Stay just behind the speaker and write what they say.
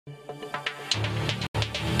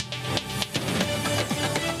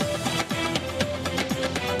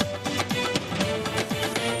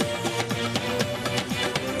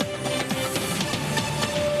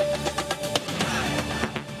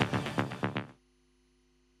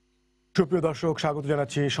সুপ্রিয় দর্শক, স্বাগত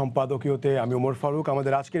জানাচ্ছি সম্পাদকীয়তে। আমি ওমর ফারুক।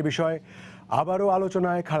 আমাদের আজকের বিষয় আবারও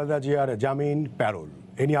আলোচনায় খালেদা জিয়ার জামিন প্যারোল।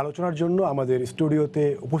 এ নিয়ে আলোচনার জন্য আমাদের স্টুডিওতে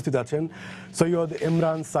উপস্থিত আছেন সৈয়দ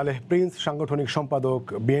ইমরান সালেহ প্রিন্স, সাংগঠনিক সম্পাদক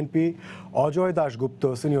বিএনপি, অজয় দাশগুপ্ত,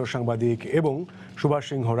 সিনিয়র সাংবাদিক, এবং সুভাষ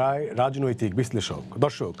সিংহ রায়, রাজনৈতিক বিশ্লেষক।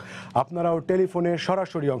 দর্শক, আপনারাও টেলিফোনে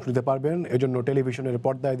সরাসরি অংশ নিতে পারবেন। এজন্য টেলিভিশনের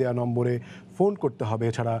পর্দায় দেওয়া নম্বরে ফোন করতে হবে।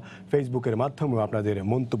 এছাড়া ফেসবুকের মাধ্যমেও আপনাদের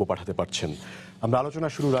মন্তব্য পাঠাতে পারছেন। আমরা আলোচনা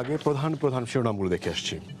শুরুর আগে প্রধান শিরোনামগুলো দেখে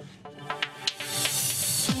আসছি।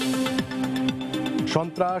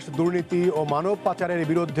 সন্ত্রাস, দুর্নীতি ও মানব পাচারের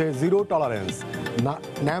বিরুদ্ধে জিরো টলারেন্স।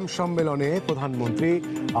 ন্যাম সম্মেলনে প্রধানমন্ত্রী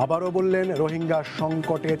আবারও বললেন, রোহিঙ্গা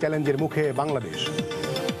সংকটে চ্যালেঞ্জের মুখে বাংলাদেশ।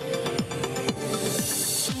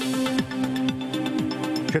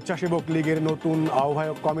 স্বেচ্ছাসেবক লীগের নতুন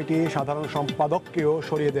আহ্বায়ক কমিটি, সাধারণ সম্পাদককেও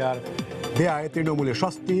সরিয়ে দেয়ায় তৃণমূলে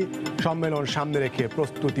স্বস্তি। সম্মেলন সামনে রেখে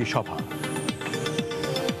প্রস্তুতি সভা।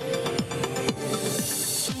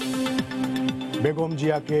 বেগম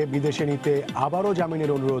জিয়াকে বিদেশে নিতে আবারও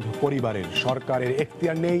জামিনের অনুরোধ পরিবারের। সরকারের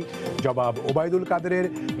এখতিয়ার নেই, জবাব ওবায়দুল কাদেরের।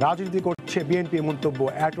 রাজনীতি করছে বিএনপি, মন্তব্য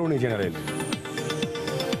অ্যাটর্নি জেনারেল।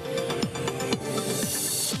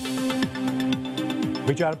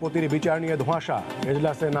 বিচারপতির বিচার নিয়ে ধোঁয়াশা।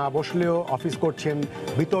 এজলাসে না বসলেও অফিস করছেন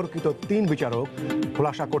বিতর্কিত 3 বিচারক,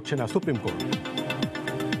 খোলাসা করছে না সুপ্রিম কোর্ট।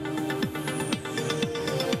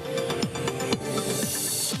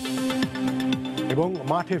 এবং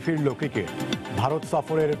মাঠে ফিরল ক্রিকেট। ভারত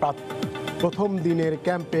সফরের প্রথম দিনের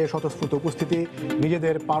ক্যাম্পে স্বতঃস্ফূর্ত উপস্থিতি।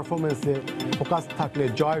 নিজেদের পারফরমেন্সে ফোকাস থাকলে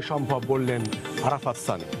জয় সম্ভব, বললেন আরাফাত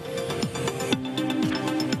সানি।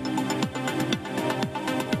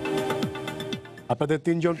 আপনাদের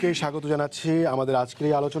 3 জনকেই স্বাগত জানাচ্ছি আমাদের আজকের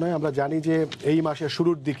এই আলোচনায়। আমরা জানি যে এই মাসের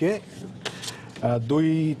শুরুর দিকে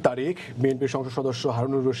 2 তারিখ বিএনপির সংসদ সদস্য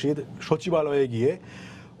হারুনুর রশিদ সচিবালয়ে গিয়ে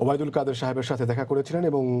ওবায়দুল কাদের সাহেবের সাথে দেখা করেছিলেন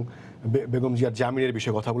এবং বেগম জিয়ার জামিনের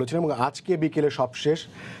বিষয়ে কথা বলেছিলেন। এবং আজকে বিকেলে সবশেষ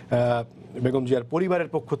বেগম জিয়ার পরিবারের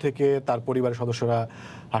পক্ষ থেকে তার পরিবারের সদস্যরা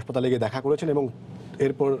হাসপাতালে গিয়ে দেখা করেছেন এবং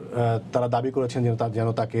এরপর তারা দাবি করেছেন যেন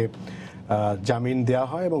তাকে জামিন দেওয়া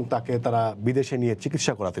হয় এবং তাকে তারা বিদেশে নিয়ে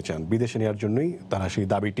চিকিৎসা করাতে চান। বিদেশে নেওয়ার জন্যই তারা সেই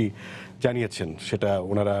দাবিটি জানিয়েছেন, সেটা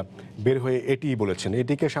ওনারা বের হয়ে এটিই বলেছেন।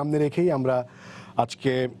 এটিকে সামনে রেখেই আমরা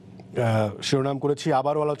আজকে শিরোনাম করেছি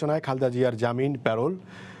আবারও আলোচনায় খালেদা জিয়ার জামিন প্যারোল।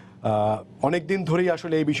 অনেক দিন ধরেই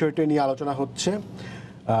আসলে এই বিষয়টি নিয়ে আলোচনা হচ্ছে।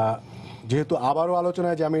 যেহেতু আবারও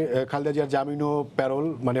আলোচনায় খালেদা জিয়ার জামিন ও প্যারোল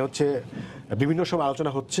মানে হচ্ছে বিভিন্ন সময়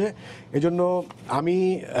আলোচনা হচ্ছে, এজন্য আমি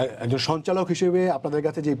একজন সঞ্চালক হিসেবে আপনাদের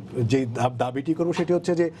কাছে যে দাবিটি করব সেটি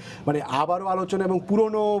হচ্ছে যে মানে আবারও আলোচনা এবং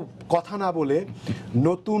পুরনো কথা না বলে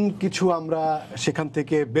নতুন কিছু আমরা সেখান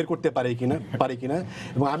থেকে বের করতে পারি কিনা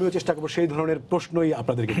এবং আমিও চেষ্টা করবো সেই ধরনের প্রশ্নই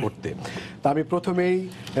আপনাদেরকে করতে। তা আমি প্রথমেই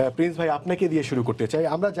প্রিন্স ভাই আপনাকে দিয়ে শুরু করতে চাই।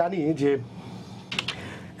 আমরা জানি যে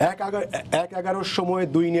 1/11 সময়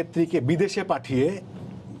 2 নেত্রীকে বিদেশে পাঠিয়ে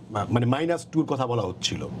মানে -2 কথা বলা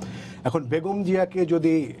হচ্ছিল। এখন বেগম জিয়া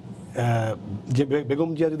যদি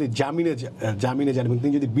জামিনে যান এবং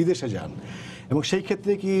তিনি যদি বিদেশে যান এবং সেই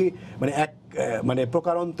ক্ষেত্রে কি মানে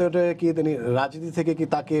প্রকারান্তরে কি তিনি রাজনীতি থেকে কি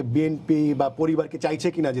তাকে বিএনপি বা পরিবারকে চাইছে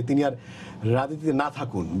কিনা যে তিনি আর রাজনীতিতে না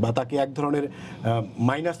থাকুন বা তাকে এক ধরনের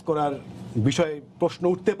মাইনাস করার বিষয়ে প্রশ্ন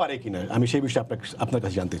উঠতে পারে কিনা, আমি সেই বিষয়ে আপনার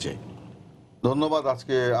কাছে জানতে চাই। ধন্যবাদ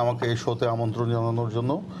আজকে আমাকে এই শোতে আমন্ত্রণ জানানোর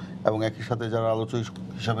জন্য এবং একই সাথে যারা আলোচক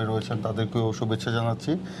হিসাবে রয়েছেন তাদেরকেও শুভেচ্ছা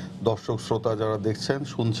জানাচ্ছি। দর্শক শ্রোতা যারা দেখছেন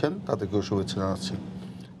শুনছেন তাদেরকেও শুভেচ্ছা জানাচ্ছি।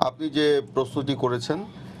 আপনি যে প্রস্তুতি করেছেন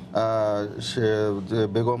সে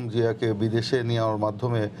বেগম জিয়াকে বিদেশে নেওয়ার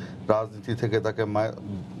মাধ্যমে রাজনীতি থেকে তাকে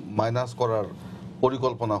মাইনাস করার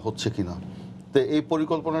পরিকল্পনা হচ্ছে কিনা, তো এই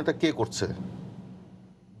পরিকল্পনাটা কে করছে?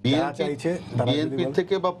 বিএনপি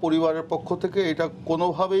থেকে বা পরিবারের পক্ষ থেকে এটা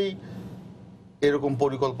কোনোভাবেই এরকম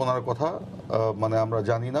পরিকল্পনার কথা মানে আমরা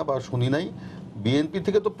জানি না বা শুনি নাই। বিএনপি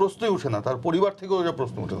থেকে তো প্রশ্নই ওঠে না, তার পরিবার থেকেও এটা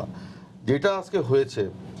প্রশ্ন ওঠে না। যেটা আজকে হয়েছে,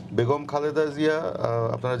 বেগম খালেদা জিয়া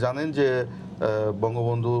আপনারা জানেন যে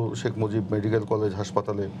বঙ্গবন্ধু শেখ মুজিব মেডিকেল কলেজ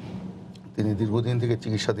হাসপাতালে তিনি দীর্ঘদিন থেকে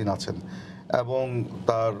চিকিৎসাধীন আছেন এবং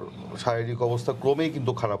তার শারীরিক অবস্থা ক্রমেই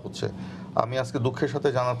কিন্তু খারাপ হচ্ছে। আমি আজকে দুঃখের সাথে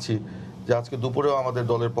জানাচ্ছি যে আজকে দুপুরেও আমাদের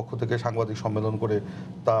দলের পক্ষ থেকে সাংবাদিক সম্মেলন করে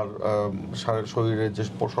তার শরীরের যে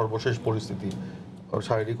সর্বশেষ পরিস্থিতি,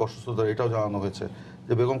 শারীরিক অসুস্থতা, এটাও জানানো হয়েছে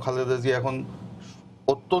যে বেগম খালেদা জিয়া এখন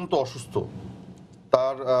অত্যন্ত অসুস্থ।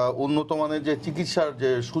 তার উন্নত মানের যে চিকিৎসার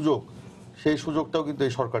যে সুযোগ, সেই সুযোগটাও কিন্তু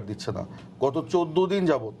এই সরকার দিচ্ছে না। গত 14 দিন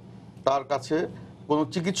যাবৎ তার কাছে কোনো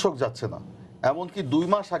চিকিৎসক যাচ্ছে না। এমনকি 2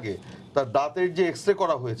 মাস আগে তার দাঁতের যে এক্সরে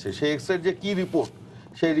করা হয়েছে, সেই এক্সরের যে কী রিপোর্ট,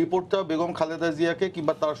 সেই রিপোর্টটা বেগম খালেদা জিয়াকে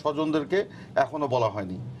কিংবা তার স্বজনদেরকে এখনও বলা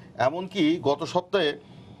হয়নি। এমনকি গত সপ্তাহে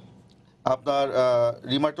আপনার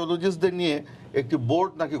রিমাটোলজিস্টদের নিয়ে একটি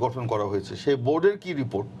বোর্ড নাকি গঠন করা হয়েছে। সেই বোর্ডের কি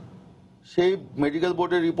রিপোর্ট, সেই মেডিকেল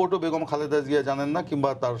বোর্ডের রিপোর্টও বেগম খালেদা জিয়া জানেন না, কিংবা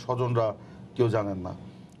তার স্বজনরা কেউ জানেন না।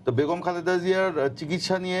 তো বেগম খালেদা জিয়ার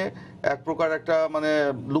চিকিৎসা নিয়ে এক প্রকার একটা মানে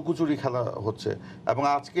লুকোচুরি খেলা হচ্ছে। এবং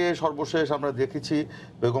আজকে সর্বশেষ আমরা দেখেছি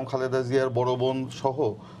বেগম খালেদা জিয়ার বড় বোন সহ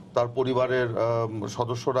তার পরিবারের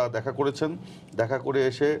সদস্যরা দেখা করেছেন। দেখা করে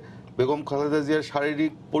এসে বেগম খালেদা জিয়ার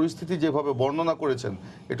শারীরিক পরিস্থিতি যেভাবে বর্ণনা করেছেন,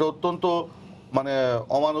 এটা অত্যন্ত মানে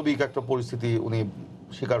অমানবিক একটা পরিস্থিতি উনি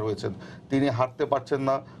শিকার হয়েছেন। তিনি হাঁটতে পারছেন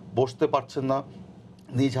না, বসতে পারছেন না,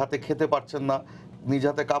 নিজ হাতে খেতে পারছেন না, নিজ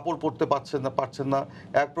হাতে কাপড় পরতে পারছেন না,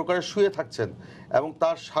 এক প্রকারের শুয়ে থাকছেন। এবং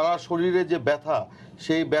তার সারা শরীরে যে ব্যথা,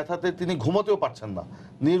 সেই ব্যথাতে তিনি ঘুমোতেও পারছেন না,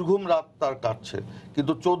 নির্ঘুম রাত তার কাটছে।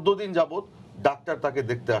 কিন্তু 14 দিন যাবৎ ডাক্তার তাকে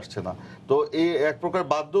দেখতে আসছে না। তো এই এক প্রকার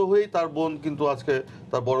বাধ্য হয়েই তার বোন, কিন্তু আজকে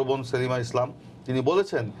তার বড় বোন সেলিমা ইসলাম, তিনি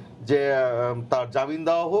বলেছেন যে তার জামিন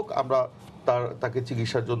দেওয়া হোক, আমরা তাকে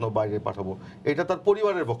চিকিৎসার জন্য বাইরে পাঠাবো। এটা তার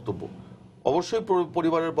পরিবারের বক্তব্য। অবশ্যই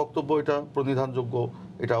পরিবারের বক্তব্য, এটা প্রণিধানযোগ্য,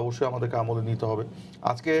 এটা অবশ্যই আমাদেরকে আমলে নিতে হবে।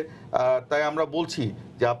 আজকে তাই আমরা বলছি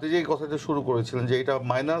যে আপনি যে কথাটা শুরু করেছিলেন যে এটা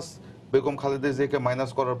মাইনাস বেগম খালেদা জিয়াকে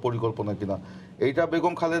মাইনাস করার পরিকল্পনা কিনা, এইটা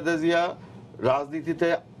বেগম খালেদা জিয়া রাজনীতিতে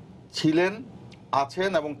ছিলেন, আছেন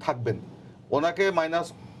এবং থাকবেন। ওনাকে মাইনাস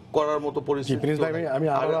করার মতো পরিস্থিতি। আমি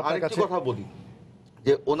আরেকটি কথা বলি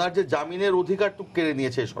যে ওনার যে জামিনের অধিকারটুকু কেড়ে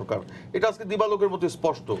নিয়েছে সরকার, এটা আজকে দিবালোকের মতো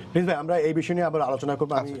স্পষ্ট। ভাই, আমরা এই বিষয় নিয়ে আবার আলোচনা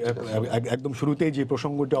করবো। আমি একদম শুরুতেই যে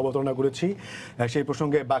প্রসঙ্গটি অবতারণা করেছি সেই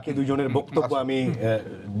প্রসঙ্গে বাকি দুইজনের বক্তব্য আমি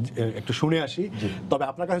একটু শুনে আসি। তবে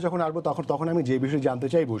আপনার কাছে যখন আসবো তখন আমি যে বিষয়ে জানতে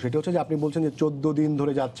চাইবো সেটা হচ্ছে যে আপনি বলছেন যে 14 দিন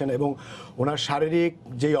ধরে যাচ্ছেন এবং ওনার শারীরিক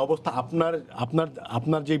যে অবস্থা,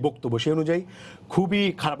 আপনার যে বক্তব্য সেই অনুযায়ী খুবই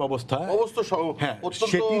খারাপ অবস্থা। হ্যাঁ,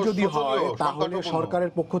 সেটি যদি হয় তাহলে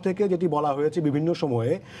সরকারের পক্ষ থেকে যেটি বলা হয়েছে বিভিন্ন সময়ে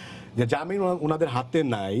যে জামিন ওনাদের হাতে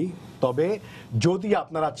নাই, তবে যদি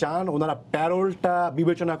আপনারা চান ওনারা প্যারোলটা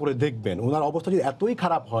বিবেচনা করে দেখবেন। ওনার অবস্থা যদি এতই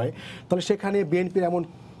খারাপ হয় তাহলে সেখানে বিএনপির এমন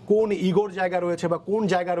কোন ইগোর জায়গা রয়েছে বা কোন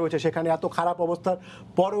জায়গা রয়েছে সেখানে এত খারাপ অবস্থার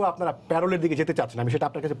পরেও আপনারা প্যারোলের দিকে যেতে চাচ্ছেন? আমি সেটা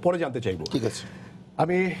আপনার কাছে পরে জানতে চাইবো। ঠিক আছে,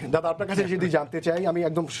 আমি দাদা আপনার কাছে যদি জানতে চাই, আমি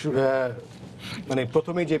একদম মানে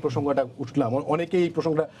প্রথমেই যে প্রসঙ্গটা উঠলাম, অনেকেই এই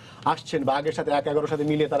প্রসঙ্গটা আসছেন বা আগের সাথে 1-11 সাথে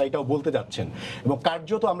মিলে তারা এটাও বলতে যাচ্ছেন। এবং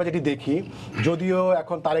কার্যত আমরা যেটি দেখি, যদিও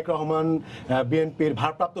এখন তারেক রহমান বিএনপির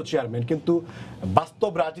ভারপ্রাপ্ত চেয়ারম্যান, কিন্তু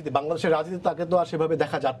বাস্তব রাজনীতি, বাংলাদেশের রাজনীতি তাকে তো আর সেভাবে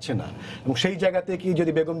দেখা যাচ্ছে না। এবং সেই জায়গাতে কি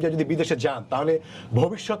যদি বেগম জিয়া যদি বিদেশে যান তাহলে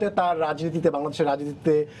ভবিষ্যতে তার রাজনীতিতে, বাংলাদেশের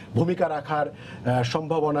রাজনীতিতে ভূমিকা রাখার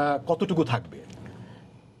সম্ভাবনা কতটুকু থাকবে?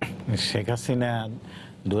 শেখ হাসিনা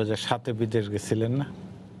 2007-এ বিদেশ গেছিলেন না,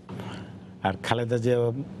 আর খালেদা জিয়া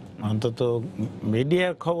অন্তত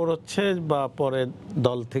মিডিয়ার খবর হচ্ছে বা পরে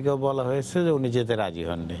দল থেকেও বলা হয়েছে যে উনি যেতে রাজি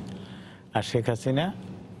হননি। আর শেখ হাসিনা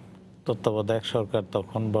তত্ত্বাবধায়ক সরকার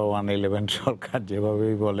তখন বা 111 সরকার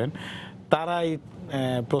যেভাবেই বলেন, তারাই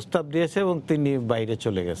প্রস্তাব দিয়েছে এবং তিনি বাইরে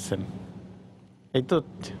চলে গেছেন। এই তো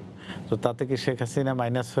তাতে কি শেখ হাসিনা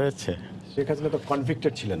মাইনাস হয়েছে? শেখ হাসিনা তো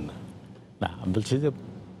কনভিক্টেড ছিলেন না। না, আমি বলছি যে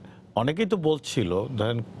অনেকেই তো বলছিল,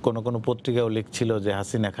 ধরেন কোনো পত্রিকাও লিখছিল যে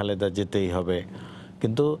হাসিনা খালেদা যেতেই হবে,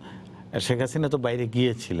 কিন্তু শেখ হাসিনা তো বাইরে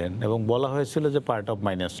গিয়েছিলেন এবং বলা হয়েছিল যে পার্ট অফ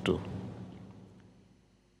 -2,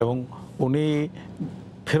 এবং উনি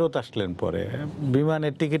ফেরত আসলেন পরে,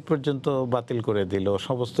 বিমানের টিকিট পর্যন্ত বাতিল করে দিল,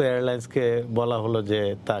 সমস্ত এয়ারলাইন্সকে বলা হলো যে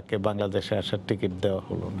তাকে বাংলাদেশে আসার টিকিট দেওয়া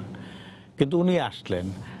হলো না, কিন্তু উনি আসলেন।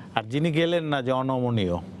 আর যিনি গেলেন না, যে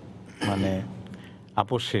অনমনীয় মানে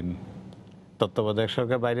আপসহীন, তত্ত্বাবধায়ক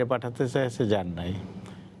সরকার বাইরে পাঠাতে চাইছে, যান নাই।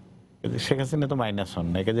 শেখ হাসিনা তো মাইনাস হন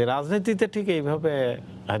নাই। যে রাজনীতিতে ঠিক এইভাবে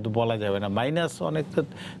হয়তো বলা যাবে না মাইনাস। অনেক তো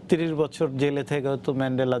 30 বছর জেলে থেকে হয়তো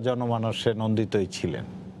ম্যান্ডেলা জনমানসে নন্দিতই ছিলেন।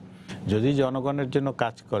 যদি জনগণের জন্য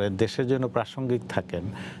কাজ করেন, দেশের জন্য প্রাসঙ্গিক থাকেন,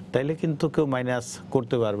 তাইলে কিন্তু কেউ মাইনাস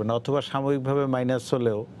করতে পারবে না। অথবা সাময়িকভাবে মাইনাস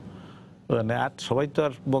হলেও, মানে আর সবাই তো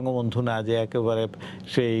আর বঙ্গবন্ধু না যে একেবারে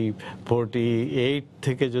সেই 48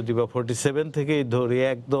 থেকে যদি বা 47 থেকেই ধরি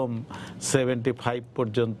একদম 75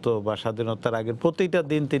 পর্যন্ত বা স্বাধীনতার আগের প্রতিটা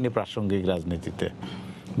দিন তিনি প্রাসঙ্গিক রাজনীতিতে।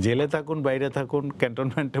 জেলে থাকুন, বাইরে থাকুন,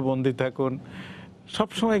 ক্যান্টনমেন্টে বন্দী থাকুন,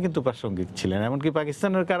 সবসময় কিন্তু প্রাসঙ্গিক ছিলেন। এমনকি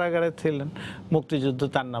পাকিস্তানের কারাগারে ছিলেন, মুক্তিযুদ্ধ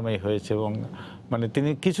তার নামেই হয়েছে। এবং মানে তিনি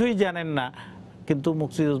কিছুই জানেন না, কিন্তু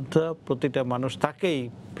মুক্তিযুদ্ধ প্রতিটা মানুষ তাকেই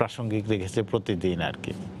প্রাসঙ্গিক রেখেছে প্রতিদিন আর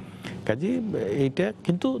কি। কাজী এইটা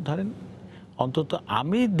কিন্তু ধরেন অন্তত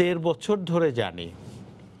আমি 1.5 বছর ধরে জানি,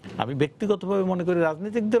 আমি ব্যক্তিগতভাবে মনে করি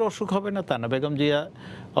রাজনীতিকদের অসুখ হবে না তা না। বেগম জিয়া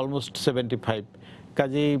অলমোস্ট 75,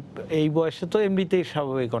 কাজেই এই বয়সে তো এমনিতেই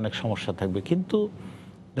স্বাভাবিক অনেক সমস্যা থাকবে। কিন্তু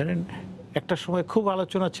ধরেন একটা সময় খুব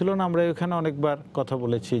আলোচনা ছিল না, আমরা এখানে অনেকবার কথা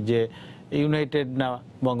বলেছি যে ইউনাইটেড না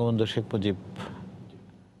বঙ্গবন্ধু শেখ মুজিব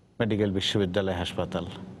মেডিকেল বিশ্ববিদ্যালয় হাসপাতাল,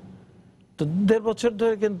 তো 1.5 বছর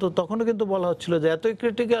ধরে কিন্তু তখনও কিন্তু বলা হচ্ছিল যে এতই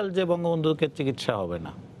ক্রিটিক্যাল যে বঙ্গবন্ধুকে চিকিৎসা হবে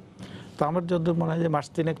না। তো আমার যতদূর মনে হয় যে মাস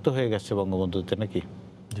 3 তো হয়ে গেছে বঙ্গবন্ধুতে, নাকি?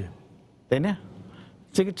 জি, তাই না?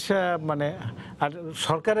 চিকিৎসা মানে, আর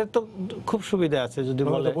সরকারের তো খুব সুবিধা আছে, যদি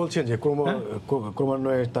বলে বলছেন যে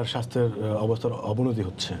ক্রমান্বয়ে তার স্বাস্থ্যের অবস্থার অবনতি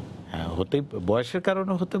হচ্ছে। হ্যাঁ, হতেই, বয়সের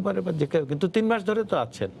কারণে হতে পারে বা যে কিন্তু 3 মাস ধরে তো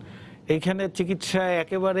আছেন এইখানে। চিকিৎসা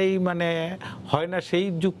একেবারেই মানে হয় না, সেই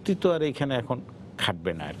যুক্তি তো আর এইখানে এখন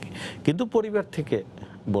খাটবে না আর কি। কিন্তু পরিবার থেকে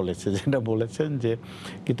বলেছে, যেটা বলেছেন যে,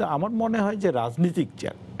 কিন্তু আমার মনে হয় যে রাজনীতিক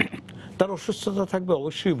যার তার অসুস্থতা থাকবে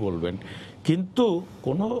অবশ্যই বলবেন, কিন্তু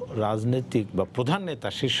কোনো রাজনৈতিক বা প্রধান নেতা,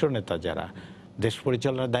 শীর্ষ নেতা যারা দেশ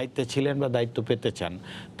পরিচালনার দায়িত্বে ছিলেন বা দায়িত্ব পেতে চান,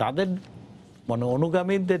 তাদের মানে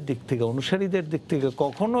অনুগামীদের দিক থেকে, অনুসারীদের দিক থেকে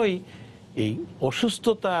কখনোই এই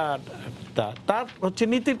অসুস্থতাটা তার হচ্ছে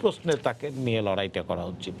নীতির প্রশ্নে তাকে নিয়ে লড়াইটা করা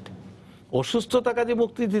উচিত। অসুস্থতা কাজে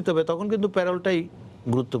মুক্তি দিতে হবে, তখন কিন্তু প্যারোলটাই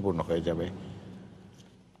গুরুত্বপূর্ণ হয়ে যাবে।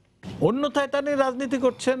 অন্যথায় তিনি রাজনীতি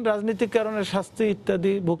করছেন, রাজনীতিক কারণে শাস্তি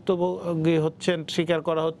ইত্যাদি ভুক্তভোগী হচ্ছেন, স্বীকার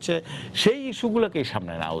করা হচ্ছে, সেই ইস্যুগুলোকেই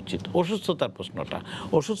সামনে নেওয়া উচিত। অসুস্থতার প্রশ্নটা,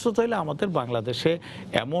 অসুস্থতা হলে আমাদের বাংলাদেশে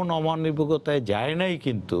এমন অমানবিকতায় যায় নাই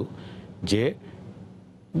কিন্তু, যে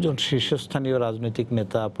একজন শীর্ষস্থানীয় রাজনৈতিক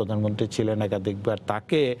নেতা, প্রধানমন্ত্রী ছিলেন একাধিকবার,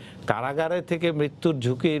 তাকে কারাগারে থেকে মৃত্যুর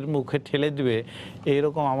ঝুঁকির মুখে ঠেলে দিবে,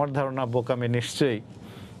 এইরকম আমার ধারণা বোকামি নিশ্চয়ই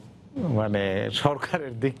মানে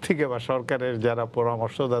সরকারের দিক থেকে বা সরকারের যারা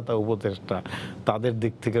পরামর্শদাতা, উপদেষ্টা, তাদের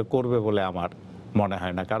দিক থেকে করবে বলে আমার মনে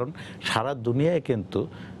হয় না। কারণ সারা দুনিয়ায় কিন্তু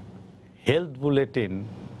health bulletin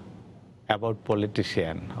about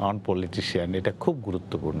politician, on politician, এটা খুব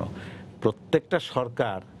গুরুত্বপূর্ণ। প্রত্যেকটা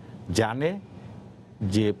সরকার জানে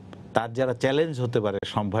যে তার যারা চ্যালেঞ্জ হতে পারে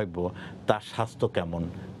সম্ভাব্য, তার স্বাস্থ্য কেমন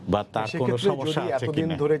বা তার কোনো সমস্যা আছে এতদিন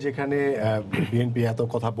কিনা। ধরে যেখানে বিএনপি এত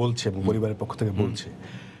কথা বলছে এবং পরিবারের পক্ষ থেকে বলছে,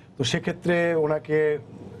 তো সেক্ষেত্রে ওনাকে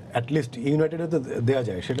অ্যাটলিস্ট ইউনাইটেডে তো দেওয়া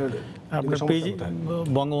যায়, সেটা আপনার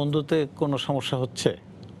বঙ্গবন্ধুতে কোনো সমস্যা হচ্ছে?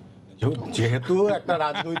 যেহেতু একটা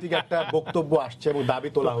রাজনৈতিক একটা বক্তব্য আসছে এবং দাবি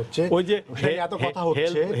তোলা হচ্ছে, ওই যে এত কথা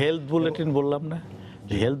হচ্ছে, হেলথ বুলেটিন বললাম না,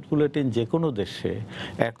 হেলথ বুলেটিন যে কোনো দেশে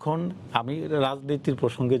এখন, আমি রাজনীতির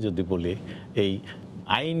প্রসঙ্গে যদি বলি, এই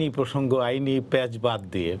আইনি প্রসঙ্গ, আইনি প্যাচ বাদ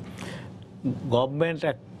দিয়ে, গভর্নমেন্ট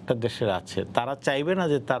একটা দেশের আছে, তারা চাইবে না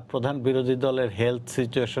যে তার প্রধান বিরোধী দলের হেলথ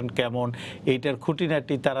সিচুয়েশন কেমন, এইটার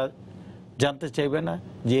খুঁটিনাটি তারা জানতে চাইবে না,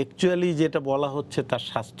 যে অ্যাকচুয়ালি যেটা বলা হচ্ছে তার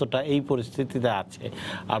স্বাস্থ্যটা এই পরিস্থিতিতে আছে,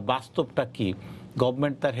 আর বাস্তবটা কি।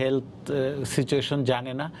 গভর্নমেন্ট তার হেলথ সিচুয়েশন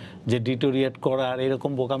জানে না, যে ডিটোরিয়েট করার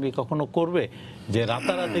এরকম বোকামি কখনো করবে, যে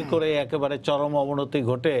রাতারাতি করে একেবারে চরম অবনতি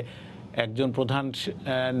ঘটে একজন প্রধান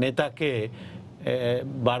নেতাকে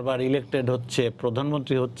বারবার ইলেক্টেড হচ্ছে,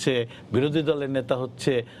 প্রধানমন্ত্রী হচ্ছে, বিরোধী দলের নেতা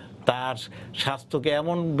হচ্ছে, তার স্বাস্থ্যকে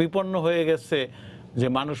এমন বিপন্ন হয়ে গেছে যে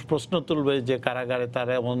মানুষ প্রশ্ন তুলবে যে কারাগারে তার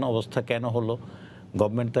এমন অবস্থা কেন হলো।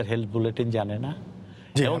 গভর্নমেন্ট তার হেলথ বুলেটিন জানে না,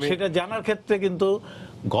 এবং সেটা জানার ক্ষেত্রে কিন্তু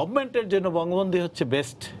গভর্নমেন্টের জন্য বঙ্গবন্ধু হচ্ছে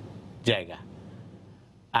বেস্ট জায়গা।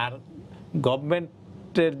 আর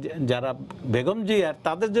গভর্নমেন্টের যারা বেগম জি আর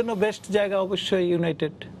তাদের জন্য বেস্ট জায়গা অবশ্যই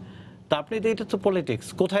ইউনাইটেড। তা আপনি তো, এটা তো পলিটিক্স,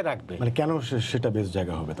 কোথায় রাখবে, মানে কেন সেটা বেস্ট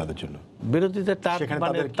জায়গা হবে তাদের জন্য? বিরোধীদের তার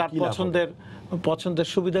মানে তার পছন্দের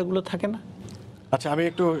সুবিধাগুলো থাকে না। আচ্ছা, আমি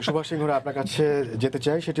একটু সুভাষ সিংহরা আপনার কাছে যেতে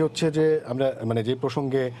চাই। সেটি হচ্ছে যে আমরা মানে যে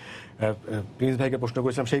প্রসঙ্গে প্রিন্স ভাইকে প্রশ্ন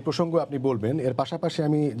করেছিলাম, সেই প্রসঙ্গ আপনি বলবেন। এর পাশাপাশি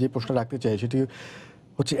আমি যে প্রশ্ন রাখতে চাই সেটি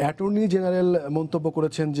হচ্ছে, অ্যাটর্নি জেনারেল মন্তব্য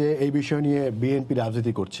করেছেন যে এই বিষয় নিয়ে বিএনপি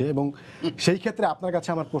রাজনীতি করছে, এবং সেই ক্ষেত্রে আপনার কাছে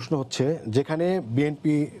আমার প্রশ্ন হচ্ছে, যেখানে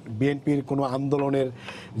বিএনপির কোনো আন্দোলনের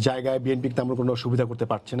জায়গায় বিএনপিকে তেমন কোনো সুবিধা করতে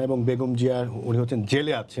পারছে না, এবং বেগম জিয়া উনি হচ্ছেন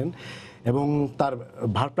জেলে আছেন, এবং তার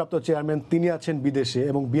ভারপ্রাপ্ত চেয়ারম্যান তিনি আছেন বিদেশে,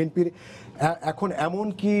 এবং বিএনপির এখন এমন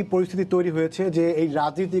কি পরিস্থিতি তৈরি হয়েছে যে এই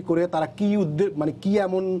রাজনীতি করে তারা কি মানে কি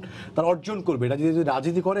এমন তারা অর্জন করবে? এটা যদি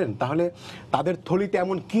রাজনীতি করেন তাহলে তাদের থলিতে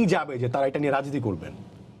এমন কি যাবে যে তারা এটা নিয়ে রাজনীতি করবেন?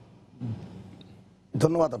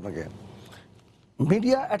 ধন্যবাদ আপনাকে।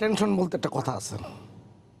 মিডিয়া অ্যাটেনশন বলতে একটা কথা আছে,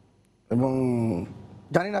 এবং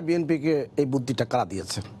জানি না বিএনপিকে এই বুদ্ধিটা কারা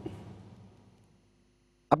দিয়েছে।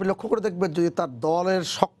 আপনি লক্ষ্য করে দেখবেন, যদি তার দলের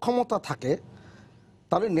সক্ষমতা থাকে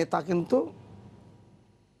তাহলে নেতা কিন্তু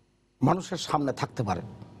মানুষের সামনে থাকতে পারে।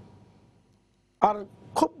 আর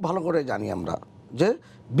খুব ভালো করে জানি আমরা যে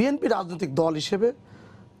বিএনপি রাজনৈতিক দল হিসেবে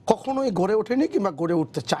কখনোই গড়ে ওঠেনি কিংবা গড়ে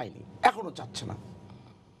উঠতে চায়নি, এখনো চাচ্ছে না।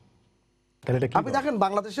 আপনি দেখেন,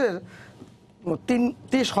 বাংলাদেশের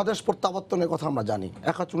 3টি স্বদেশ প্রত্যাবর্তনের কথা আমরা জানি।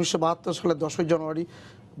 1972 সালে 10ই জানুয়ারি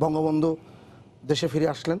বঙ্গবন্ধু দেশে ফিরে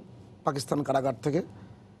আসলেন পাকিস্তান কারাগার থেকে,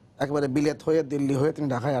 একেবারে বিলেত হয়ে দিল্লি হয়ে তিনি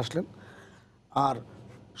ঢাকায় আসলেন। আর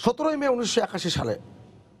 17ই মে 1981 সালে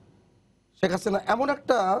শেখ হাসিনা এমন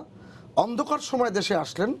একটা অন্ধকার সময় দেশে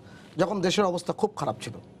আসলেন যখন দেশের অবস্থা খুব খারাপ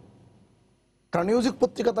ছিল। কারণ নিউজিক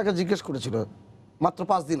পত্রিকা তাকে জিজ্ঞেস করেছিল মাত্র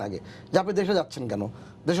 5 দিন আগে যে আপনি দেশে যাচ্ছেন কেন,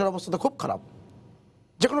 দেশের অবস্থা তো খুব খারাপ,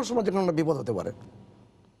 যে কোনো সময় যে কোনো একটা বিপদ হতে পারে।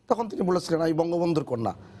 তখন তিনি বলেছিলেন আমি বঙ্গবন্ধুর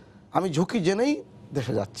কন্যা, আমি ঝুঁকি জেনেই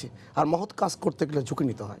দেশে যাচ্ছি, আর মহৎ কাজ করতে গেলে ঝুঁকি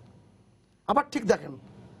নিতে হয়। আবার ঠিক দেখেন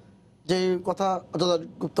যে কথা অযোধ্যা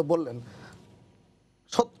গুপ্ত বললেন,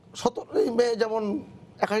 17ই মে যেমন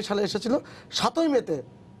 81 সালে এসেছিল, 7ই মেতে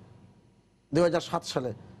 2007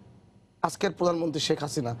 সালে আজকের প্রধানমন্ত্রী শেখ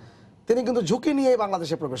হাসিনা তিনি কিন্তু ঝুঁকি নিয়ে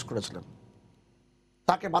বাংলাদেশে প্রবেশ করেছিলেন।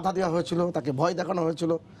 তাকে বাধা দেওয়া হয়েছিল, তাকে ভয় দেখানো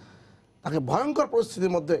হয়েছিল, তাকে ভয়ঙ্কর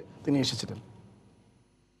পরিস্থিতির মধ্যে তিনি এসেছিলেন।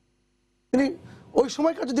 তিনি ওই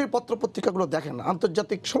সময়কার যদি পত্রপত্রিকাগুলো দেখেন,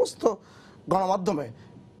 আন্তর্জাতিক সমস্ত গণমাধ্যমে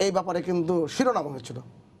এই ব্যাপারে কিন্তু শিরোনাম হয়েছিল।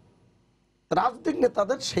 রাজনৈতিক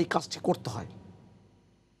নেতাদের সেই কাজটি করতে হয়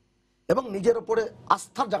এবং নিজের উপরে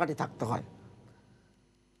আস্থার জায়গাটি থাকতে হয়।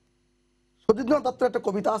 সতীন্দ্রনাথ দত্তের একটা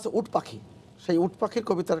কবিতা আছে উট পাখি, সেই উট পাখির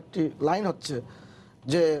কবিতার একটি লাইন হচ্ছে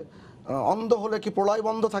যে অন্ধ হলে কি প্রলয়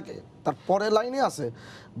বন্ধ থাকে, তার পরের লাইনে আছে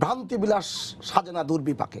ভ্রান্তি বিলাস সাজে না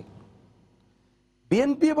দুর্বিপাকে।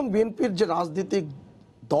 বিএনপি এবং বিএনপির যে রাজনৈতিক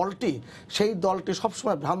দলটি, সেই দলটি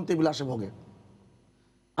সবসময় ভ্রান্তি বিলাসে ভোগে।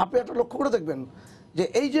 আপনি একটা লক্ষ্য করে দেখবেন যে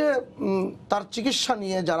এই যে তার চিকিৎসা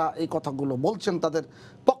নিয়ে যারা এই কথাগুলো বলছেন তাদের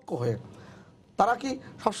পক্ষ হয়ে, তারা কি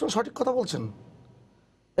সবসময় সঠিক কথা বলছেন?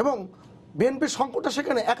 এবং বিএনপির সংকটটা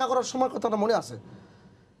সেখানে একা করার সময় কথাটা মনে আছে।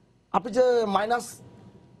 আপনি যে মাইনাস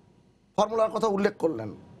ফর্মুলার কথা উল্লেখ করলেন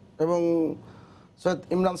এবং সৈয়দ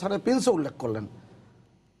ইমরান স্যারের প্রিন্সও উল্লেখ করলেন,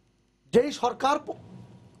 যেই সরকার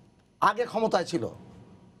আগে ক্ষমতায় ছিল,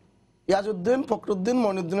 ইয়াজউদ্দিন, ফখরুদ্দিন,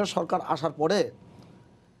 মঈনুদ্দিনের সরকার আসার পরে,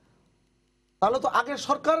 তাহলে তো আগের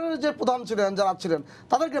সরকারের যে প্রধান ছিলেন, যারা ছিলেন,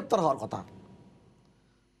 তাদের গ্রেপ্তার হওয়ার কথা।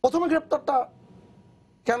 প্রথমে গ্রেপ্তারটা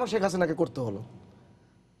কেন শেখ হাসিনাকে করতে হলো?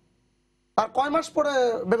 তার কয় মাস পরে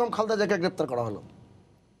বেগম খালেদা জিয়াকে গ্রেপ্তার করা হলো?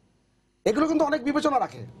 এগুলো কিন্তু অনেক বিবেচনা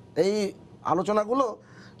রাখে। এই আলোচনাগুলো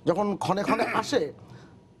যখন ক্ষণে ক্ষণে আসে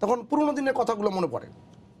তখন পুরনো দিনের কথাগুলো মনে পড়ে।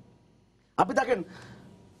 আপনি দেখেন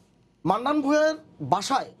মান্নান ভূঁইয়ার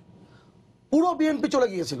বাসায় পুরো বিএনপি চলে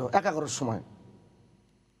গিয়েছিল 11-র সময়,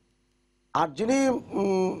 আর যিনি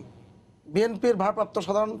বিএনপির ভারপ্রাপ্ত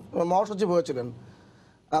সাধারণ মহাসচিব হয়েছিলেন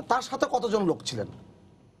তার সাথে কতজন লোক ছিলেন।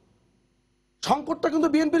 সংকটটা কিন্তু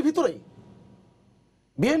বিএনপির ভিতরেই।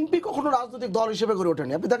 বিএনপি কখনো রাজনৈতিক দল হিসেবে গড়ে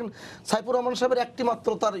ওঠেনি। আপনি দেখেন সাইফুর রহমান সাহেবের একটি মাত্র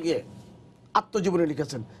তার আত্মজীবনী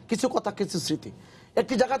লিখেছেন, কিছু কথা কিছু স্মৃতি।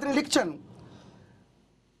 একটি জায়গায় তিনি লিখছেন,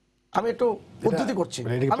 আমি একটু উদ্ধৃতি করছি,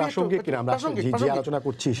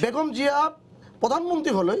 বেগম জিয়া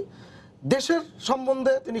প্রধানমন্ত্রী হলেই দেশের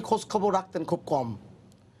সম্বন্ধে তিনি খোঁজ খবর রাখতেন খুব কম।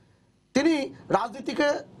 তিনি রাজনীতিকে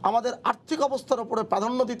আমাদের আর্থিক অবস্থার উপরে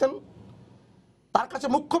প্রাধান্য দিতেন। তার কাছে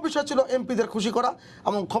মুখ্য বিষয় ছিল এমপিদের খুশি করা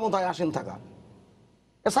এবং ক্ষমতায় আসীন থাকা।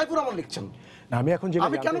 সাইফুর রহমান লিখছেন।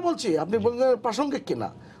 আমি কেন বলছি, আপনি বললেন প্রাসঙ্গিক কিনা,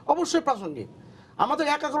 অবশ্যই প্রাসঙ্গিক। আমাদের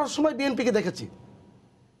 11-র সময় বিএনপিকে দেখেছি।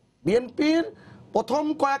 বিএনপির প্রথম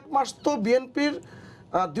কয়েক মাস তো বিএনপির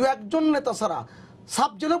 2-1 নেতা ছাড়া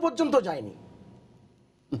সাব জেলে পর্যন্ত যায়নি।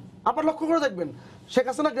 আপনার লক্ষ্য করে দেখবেন শেখ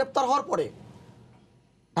হাসিনা গ্রেপ্তার হওয়ার পরে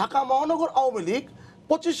ঢাকা মহানগর আওয়ামী লীগ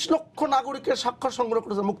 25 লক্ষ নাগরিকের স্বাক্ষর সংগ্রহ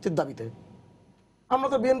করেছে মুক্তির দাবিতে। আমরা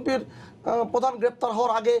তো বিএনপির প্রধান গ্রেপ্তার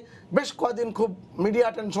হওয়ার আগে বেশ কয়েকদিন খুব মিডিয়া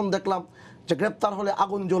অ্যাটেনশন দেখলাম যে গ্রেপ্তার হলে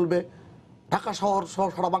আগুন জ্বলবে, ঢাকা শহর সহ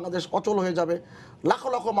সারা বাংলাদেশ অচল হয়ে যাবে, লাখো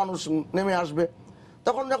লাখো মানুষ নেমে আসবে।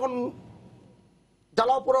 তখন যখন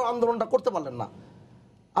জ্বালাও পোড়াও আন্দোলনটা করতে পারলেন না,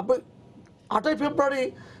 আপনি 8ই ফেব্রুয়ারি,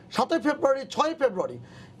 7ই ফেব্রুয়ারি, 6ই ফেব্রুয়ারি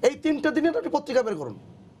এই 3টে দিনের একটি পত্রিকা বের করুন,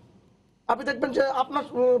 আপনি দেখবেন যে আপনার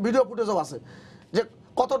ভিডিও ফুটেজও আছে যে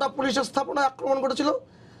কতটা পুলিশ স্থাপনায় আক্রমণ করেছিল,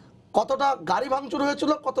 কতটা গাড়ি ভাঙচুর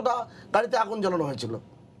হয়েছিল, কতটা গাড়িতে আগুন জ্বালানো হয়েছিল।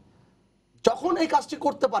 যখন এই কাজটি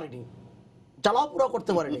করতে পারেনি, জ্বালাও পোড়াও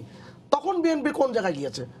করতে পারেনি, তখন বিএনপি কোন জায়গায়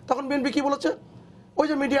গিয়েছে? তখন বিএনপি কি বলেছে? ওই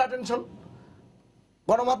যে মিডিয়া অ্যাটেনশন,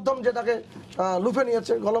 গণমাধ্যম যেটাকে লুফে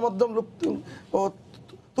নিয়েছে, গণমাধ্যম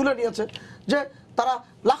তুলে নিয়েছে যে তারা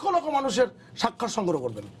লাখো লাখো মানুষের স্বাক্ষর সংগ্রহ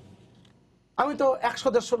করবেন। আমি তো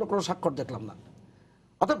 100-150 লক্ষ স্বাক্ষর দেখলাম না।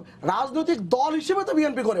 অর্থাৎ রাজনৈতিক দল হিসেবে তো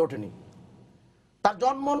বিএনপি গড়ে ওঠেনি। তার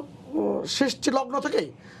জন্ম সৃষ্টি লগ্ন থেকেই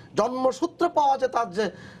জন্মসূত্রে পাওয়া যায় তার যে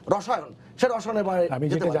রসায়ন, সে রসায়নে আমি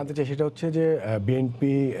যেটা জানতে চাই সেটা হচ্ছে যে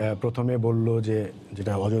বিএনপি প্রথমে বলল যে,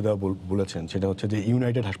 যেটা অযোধ্যা বলেছেন সেটা হচ্ছে যে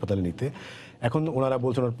ইউনাইটেড হাসপাতালে নিতে। এখন ওনারা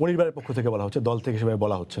বলছেন ওনার পরিবারের পক্ষ থেকে বলা হচ্ছে, দল থেকে সেভাবে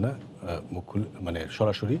বলা হচ্ছে না মানে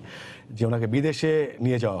সরাসরি, যে ওনাকে বিদেশে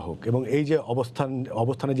নিয়ে যাওয়া হোক। এবং এই যে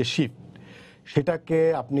অবস্থানের যে শিফট, সেটাকে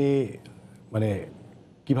আপনি মানে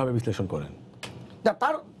কিভাবে বিশ্লেষণ করেন?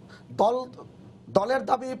 তার দলের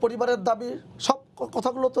দাবি, পরিবারের দাবি, সব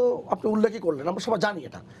কথাগুলো তো আপনি উল্লেখই করলেন, আমরা সবাই জানি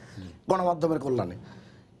এটা গণমাধ্যমের কল্যাণে।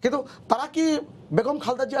 কিন্তু তারা কি বেগম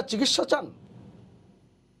খালেদা জিয়ার চিকিৎসা চান?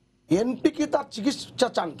 বিএনপি কি তার চিকিৎসা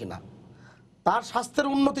চান কিনা, তার স্বাস্থ্যের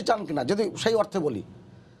উন্নতি চান কিনা, যদি সেই অর্থে বলি,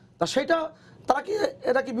 তা সেটা তারা কি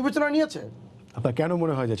এটা কি বিবেচনা নিয়েছে? আপনার কেন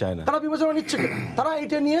মনে হয় যে চায় না? তারা বিবেচনা নিচ্ছে কিনা? তারা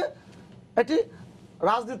এটা নিয়ে এটি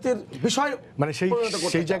রাজনীতির বিষয় মানে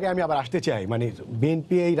সেই জায়গায় আমি আবার আসতে চাই, মানে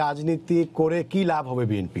বিএনপি এই রাজনীতি করে কি লাভ হবে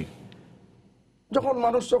বিএনপির? যখন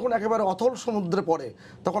মানুষ যখন একেবারে অথল সমুদ্রে পড়ে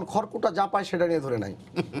তখন খড়কুটা যা পায় সেটা নিয়ে ধরে নেয়।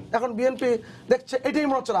 এখন বিএনপি দেখছে এটাই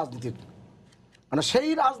মনে হচ্ছে রাজনীতির, মানে সেই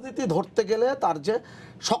রাজনীতি ধরতে গেলে তার যে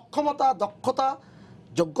সক্ষমতা, দক্ষতা,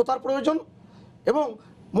 যোগ্যতার প্রয়োজন এবং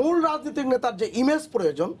মূল রাজনীতিক নেতার যে ইমেজ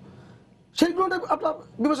প্রয়োজন, সেইগুলো আপনার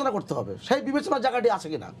বিবেচনা করতে হবে। সেই বিবেচনার জায়গাটি আছে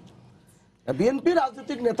কিনা? বিএনপি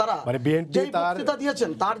রাজনৈতিক নেতারা মানে বিএনপি বক্তৃতা দিয়েছেন,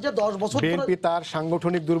 তার যে 10 বছর বিএনপি তার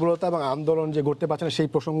সাংগঠনিক দুর্বলতা এবং আন্দোলন যে করতে পারছে না সেই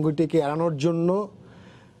প্রসঙ্গটিকে এড়ানোর জন্য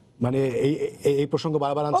মানে এই প্রসঙ্গ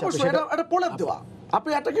বারবার আনছে। অবশ্যই এটা প্রলেপ দেওয়া।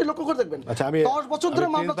 আপনি এটাকে লক্ষ্য করে দেখবেন, 10 বছর ধরে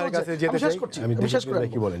মামলা চলছে। আমি শেষ করছি,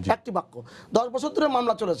 একটি বাক্য। 10 বছর ধরে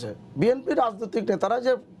মামলা চলেছে। বিএনপি রাজনৈতিক নেতারা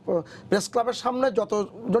যে প্রেস ক্লাবের সামনে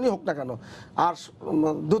যতজনই হোক না কেন আর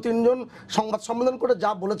 2-3 জন সংবাদ সম্মেলন করে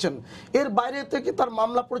যা বলেছেন, এর বাইরে থেকে তার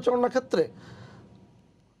মামলা পরিচালনার ক্ষেত্রে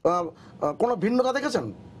কোনো ভিন্নতা দেখেছেন?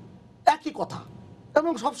 একই কথা,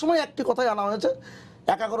 এবং সবসময় একটি কথাই আনা হয়েছে।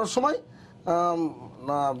 11-র সময়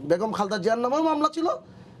বেগম খালেদা জিয়ার নামেও মামলা ছিল,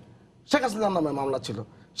 শেখ হাসিনার নামে মামলা ছিল।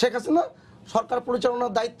 শেখ হাসিনা সরকার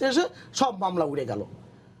পরিচালনার দায়িত্বে এসে সব মামলা উড়ে গেল।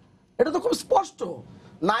 এটা তো খুব স্পষ্ট।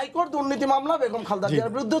 নাইকোর দুর্নীতি মামলা বেগম খালেদা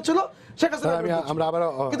জিয়ার বিরুদ্ধে ছিল, শেখ হাসিনার বিরুদ্ধে ছিল। আমরা আবার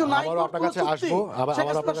কিন্তু নাইকোর আপনার কাছে আসবো, আবার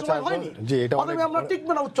আপনার কাছে আসবো। জি, এটা আমরা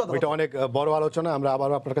টিকবে না, উচ্চতা এটা অনেক বড় আলোচনা। আমরা আবার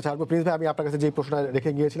আপনার কাছে আসবো। প্রিন্স ভাই, আমি আপনার কাছে যে প্রশ্নটা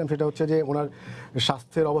রেখে গিয়েছিলাম সেটা হচ্ছে যে ওনার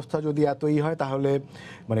স্বাস্থ্যের অবস্থা যদি এতই হয়, তাহলে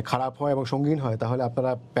মানে খারাপ হয় এবং সঙ্গীন হয়, তাহলে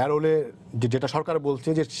আপনারা প্যারোলে যেটা সরকার বলছে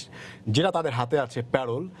যে যেটা তাদের হাতে আছে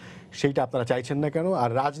প্যারোল, সেইটা আপনারা চাইছেন না কেন? আর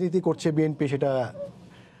রাজনীতি করছে বিএনপি, সেটা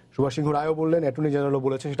সুভাষ সিংহ রায়ও বললেন, অ্যাটর্নি জেনারেলও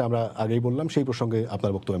বলেছেন, সেটা আমরা আগেই বললাম। সেই প্রসঙ্গে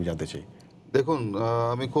আপনার বক্তব্য আমি জানতে চাই। দেখুন,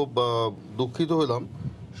 আমি খুব দুঃখিত হলাম।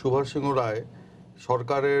 সুভাষ সিংহ রায়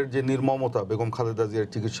সরকারের যে নির্মমতা বেগম খালেদা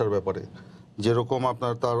জিয়ার চিকিৎসার ব্যাপারে, যেরকম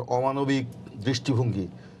আপনার তার অমানবিক দৃষ্টিভঙ্গি,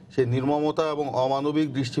 সেই নির্মমতা এবং অমানবিক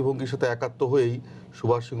দৃষ্টিভঙ্গির সাথে একাত্ম হয়েই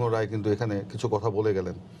সুভাষ সিংহ রায় কিন্তু এখানে কিছু কথা বলে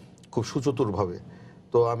গেলেন খুব সুচতুরভাবে।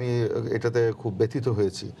 তো আমি এটাতে খুব ব্যথিত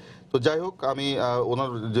হয়েছি। তো যাই হোক, আমি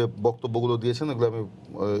ওনার যে বক্তব্যগুলো দিয়েছেন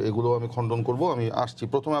এগুলো আমি খণ্ডন করব। আমি আসছি।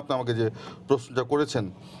 প্রথমে আপনি আমাকে যে প্রশ্নটা করেছেন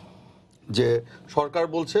যে সরকার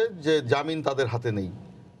বলছে যে জামিন তাদের হাতে নেই,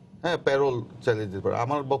 হ্যাঁ, প্যারোল চালিয়ে দিতে পারে।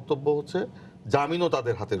 আমার বক্তব্য হচ্ছে জামিনও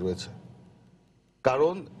তাদের হাতে রয়েছে।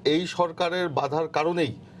 কারণ এই সরকারের বাধার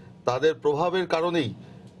কারণেই, তাদের প্রভাবের কারণেই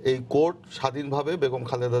এই কোর্ট স্বাধীনভাবে বেগম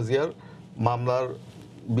খালেদা জিয়ার মামলার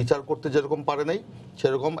বিচার করতে যেরকম পারে নাই,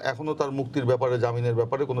 সেরকম এখনও তার মুক্তির ব্যাপারে, জামিনের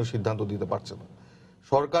ব্যাপারে কোনো সিদ্ধান্ত দিতে পারছে না।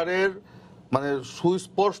 সরকারের মানে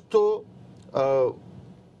সুস্পষ্ট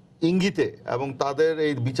ইঙ্গিতে এবং তাদের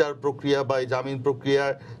এই বিচার প্রক্রিয়া বা এই জামিন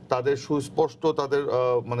প্রক্রিয়ায় তাদের সুস্পষ্ট তাদের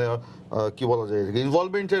মানে কি বলা যায়,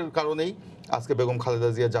 ইনভলভমেন্টের কারণেই আজকে বেগম খালেদা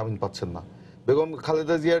জিয়া জামিন পাচ্ছেন না। বেগম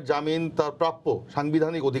খালেদা জিয়ার জামিন তার প্রাপ্য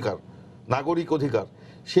সাংবিধানিক অধিকার, নাগরিক অধিকার।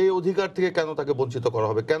 সেই অধিকার থেকে কেন তাকে বঞ্চিত করা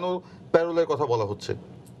হবে? কেন প্যারোলের কথা বলা হচ্ছে?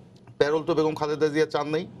 প্যারোল তো বেগম খালেদা জিয়া চান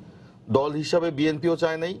নাই, দল হিসাবে বিএনপিও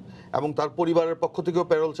চায় নাই, এবং তার পরিবারের পক্ষ থেকেও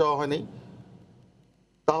প্যারোল চাওয়া হয়নি।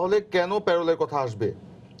 তাহলে কেন প্যারোলের কথা আসবে?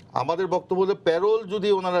 আমাদের বক্তব্য হলো প্যারোল যদি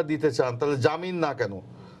ওনারা দিতে চান তাহলে জামিন না কেন?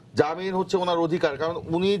 জামিন হচ্ছে ওনার অধিকার। কারণ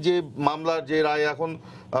উনি যে মামলার যে রায় এখন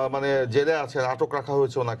মানে জেলে আছেন, আটক রাখা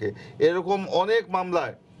হয়েছে ওনাকে, এরকম অনেক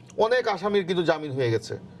মামলায় অনেক আসামির কিন্তু জামিন হয়ে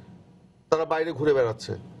গেছে, তারা বাইরে ঘুরে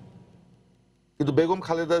বেড়াচ্ছে। কিন্তু বেগম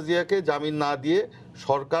খালেদা জিয়াকে জামিন না দিয়ে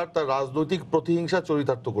সরকার তার রাজনৈতিক প্রতিহিংসা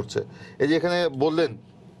চরিতার্থ করছে। এই যে এখানে বললেন,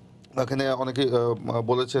 এখানে অনেকে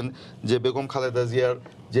বলেছেন যে বেগম খালেদা জিয়ার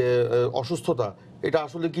যে অসুস্থতা, এটা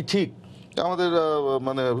আসলে কি ঠিক? আমাদের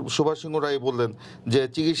মানে সুভাষ সিংহ রায় বললেন যে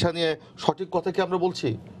চিকিৎসা নিয়ে সঠিক কথা কি আমরা বলছি?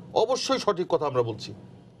 অবশ্যই সঠিক কথা আমরা বলছি,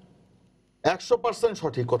 100%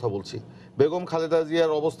 সঠিক কথা বলছি। বেগম খালেদা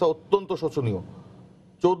জিয়ার অবস্থা অত্যন্ত শোচনীয়।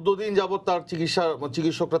 14 দিন যাবৎ তার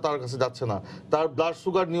চিকিৎসকরা তার কাছে যাচ্ছে না, তার ব্লাড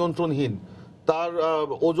সুগার নিয়ন্ত্রণহীন, তার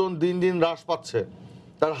ওজন দিন দিন হ্রাস পাচ্ছে,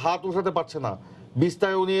 তার হাত উঠাতে পারছে না,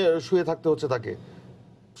 বিছানায় উনি শুয়ে থাকতে হচ্ছে তাকে,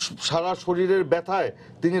 সারা শরীরের ব্যথায়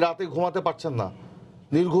তিনি রাতে ঘুমাতে পারছেন না,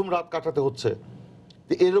 নির্ঘুম রাত কাটাতে হচ্ছে।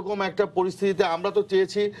 এরকম একটা পরিস্থিতিতে আমরা তো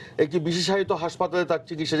চেয়েছি একটি বিশেষায়িত হাসপাতালে তার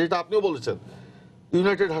চিকিৎসা, যেটা আপনিও বলেছেন,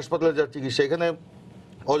 ইউনাইটেড হাসপাতালে যার চিকিৎসা। এখানে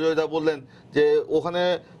অজয়দা বললেন যে ওখানে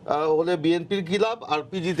হলে বিএনপির কি লাভ আর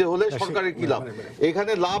পিজিতে হলে সরকারের কি লাভ।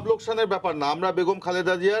 এখানে লাভ লোকসানের ব্যাপার না, আমরা বেগম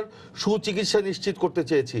খালেদা জিয়ার সুচিকিৎসা নিশ্চিত করতে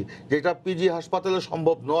চেয়েছি, যেটা পিজি হাসপাতালে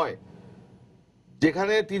সম্ভব নয়।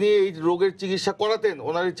 যেখানে তিনি এই রোগের চিকিৎসা করাতেন,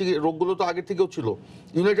 ওনার রোগগুলো তো আগে থেকেও ছিল,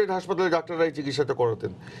 ইউনাইটেড হাসপাতালে ডাক্তাররা এই চিকিৎসাটা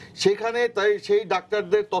করাতেন, সেখানে তাই সেই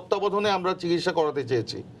ডাক্তারদের তত্ত্বাবধানে আমরা চিকিৎসা করাতে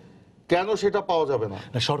চেয়েছি, কেন সেটা পাওয়া যাবে না?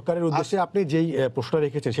 সরকারের উদ্দেশ্যে আপনি যেই প্রশ্ন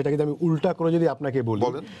রেখেছেন সেটা কিন্তু আমি উল্টা করে যদি আপনাকে বলি,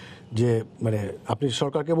 যে মানে আপনি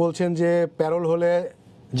সরকারকে বলছেন যে প্যারোল হলে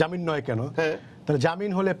জামিন নয় কেন, তাহলে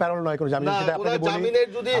জামিন হলে প্যারোল নয় কেন? জামিন সেটা আপনাকে বলি, জামিনের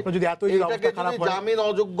যদি এতই অবস্থা খারাপ হয়, জামিন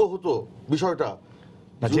অযোগ্য হতো বিষয়টা,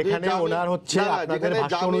 যেখানে ওনার হচ্ছে আপনাদের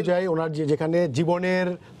ভাষ্য অনুযায়ী ওনার যেখানে জীবনের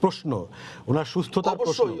প্রশ্ন, ওনার সুস্থতার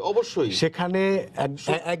প্রশ্ন, অবশ্যই সেখানে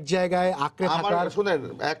এক জায়গায় আঁকড়ে থাকার, শুনেন,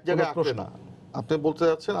 এক জায়গায় আঁকড়ে না, আপনি বলতে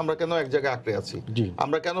যাচ্ছেন আমরা কেন এক জায়গায় আঁকড়ে আছি,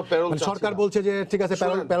 আমরা কেন প্যারোল, সরকার বলছে যে ঠিক আছে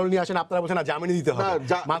প্যারোল নিয়ে আসেন, আপনারা বলছেন না জামিন দিতে হবে,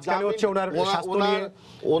 মাঝখানে হচ্ছে ওনার স্বাস্থ্য নিয়ে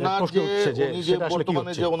প্রশ্ন উঠছে যে সেটা আসলে কি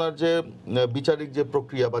হচ্ছে, যে ওনার যে বিচারিক যে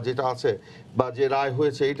প্রক্রিয়া বা যেটা আছে বা যে রায়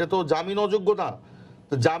হয়েছে, এটা তো জামিন অযোগ্য না।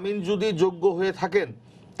 তো জামিন যদি যোগ্য হয়ে থাকেন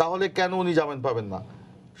তাহলে কেন উনি জামিন পাবেন না?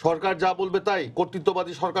 সরকার যা বলবে তাই,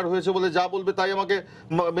 কর্তৃত্ববাদী সরকার হয়েছে বলে যা বলবে তাই আমাকে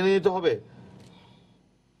মেনে নিতে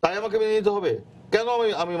হবে, কেন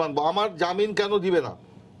আমি মানবো? আমার জামিন কেন দিবে না?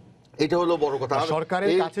 এটা হলো বড় কথা।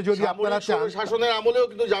 সরকারের কাছে যদি আপনারা চান, শাসনের আমলেও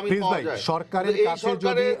কিন্তু জামিন পাওয়া যায়, সরকারের কাছে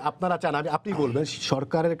যদি আপনারা চান, আপনি বলবেন,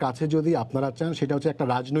 সরকারের কাছে যদি আপনারা চান, সেটা হচ্ছে একটা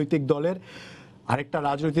রাজনৈতিক দলের আরেকটা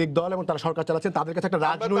রাজনৈতিক দল এবং তারা সরকার চালাচ্ছেন, তাদের কাছে একটা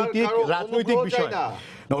রাজনৈতিক বিষয় না,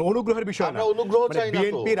 অনুগ্রহের বিষয় না।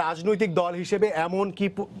 বিএনপি রাজনৈতিক দল হিসেবে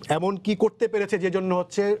এমন কি করতে পেরেছে যে জন্য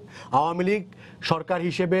হচ্ছে আওয়ামী লীগ সরকার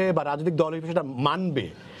হিসেবে বা রাজনৈতিক দল হিসেবে সেটা মানবে,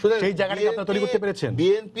 সেই জায়গাটাকে আপনারা তৈরি করতে পেরেছেন?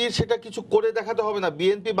 বিএনপি সেটা কিছু করে দেখাতে হবে না।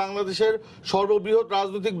 বিএনপি বাংলাদেশের সর্ববৃহৎ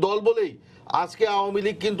রাজনৈতিক দল বলেই আজকে আওয়ামী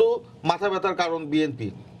লীগ কিন্তু মাথা ব্যথার কারণ। বিএনপি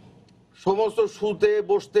সমস্ত শুতে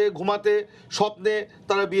বসতে ঘুমাতে স্বপ্নে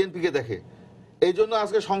তারা বিএনপিকে দেখে, এই জন্য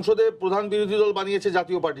আজকে সংসদে প্রধান বিরোধী দল বানিয়েছে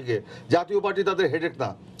জাতীয় পার্টিকে। জাতীয় পার্টি তাদের হেডেক না,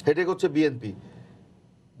 হেডেক হচ্ছে বিএনপি।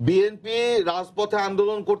 বিএনপি রাজপথে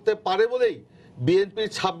আন্দোলন করতে পারে বলেই বিএনপির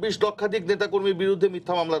 ২৬ লক্ষাধিক নেতাকর্মীর বিরুদ্ধে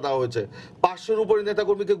মিথ্যা মামলা দেওয়া হয়েছে, ৫০০-র উপরে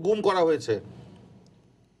নেতাকর্মীকে গুম করা হয়েছে,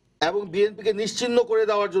 এবং বিএনপিকে নিশ্চিহ্ন করে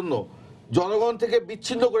দেওয়ার জন্য, জনগণ থেকে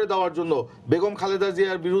বিচ্ছিন্ন করে দেওয়ার জন্য বেগম খালেদা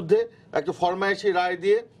জিয়ার বিরুদ্ধে একটা ফরমায়েশি রায়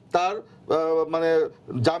দিয়ে তার মানে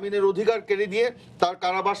জামিনের অধিকার কেড়ে নিয়ে তার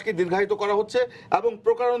কারাবাসকে দীর্ঘায়িত করা হচ্ছে, এবং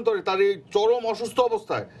প্রকারান্তরে তার এই চরম অসুস্থ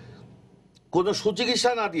অবস্থায় কোনো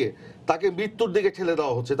সুচিকিৎসা না দিয়ে তাকে মৃত্যুর দিকে ঠেলে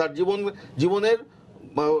দেওয়া হচ্ছে, তার জীবনের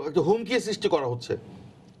একটা হুমকি সৃষ্টি করা হচ্ছে।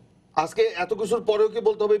 আজকে এত কিছুর পরেও কি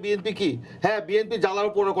বলতে হবে বিএনপি কি? হ্যাঁ, বিএনপি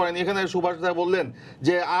জ্বালার পরে করেন। এখানে সুভাষ দা বললেন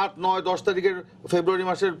যে ৮, ৯, ১০ তারিখের ফেব্রুয়ারি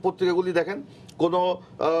মাসের পত্রিকাগুলি দেখেন, কোনো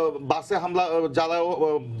বাসে হামলা, জ্বালাও,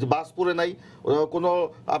 বাস পুড়ে নাই, কোনো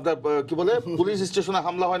আপনার কি বলে পুলিশ স্টেশনে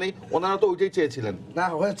হামলা হয় নাই। ওনারা তো ওইটাই চেয়েছিলেন,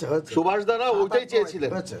 সুভাষ দারা ওইটাই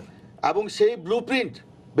চেয়েছিলেন, এবং সেই ব্লু প্রিন্ট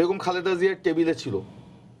বেগম খালেদা জিয়ার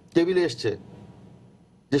টেবিলে এসছে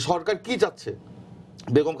যে সরকার কি চাচ্ছে।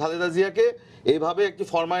 বেগম খালেদা জিয়াকে এইভাবে একটি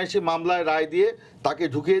ফরমায়েশি মামলায় রায় দিয়ে তাকে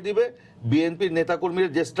ঢুকিয়ে দিবে, বিএনপির নেতাকর্মীরা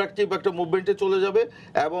ডিস্ট্রাকটিভ একটা মুভমেন্টে চলে যাবে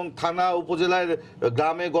এবং থানা উপজেলায়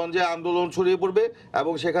গ্রামে গঞ্জে আন্দোলন ছড়িয়ে পড়বে,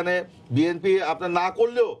 এবং সেখানে বিএনপি আপনার না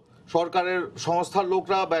করলেও সরকারের সংস্থার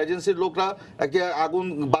লোকরা বা এজেন্সির লোকরা একটা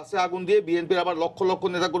বাসে আগুন দিয়ে বিএনপির আবার লক্ষ লক্ষ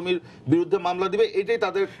নেতাকর্মীর বিরুদ্ধে মামলা দিবে। এটাই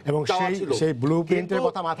তাদের চাওয়া ছিল। সেই ব্লুপ্রিন্টের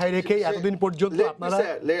কথা মাথায় রেখেই এতদিন পর্যন্ত আপনারা,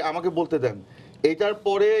 আমাকে বলতে দেন, এটার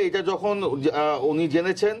পরে এটা যখন উনি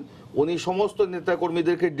জেনেছেন, উনি সমস্ত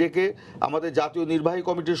নেতাকর্মীদেরকে ডেকে আমাদের জাতীয় নির্বাহী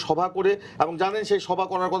কমিটির সভা করে, এবং জানেন সেই সভা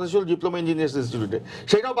করার কথা ছিল ডিপ্লোমা ইঞ্জিনিয়ার্স ইনস্টিটিউটে,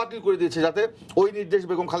 সেটাও বাতিল করে দিয়েছে যাতে ওই নির্দেশ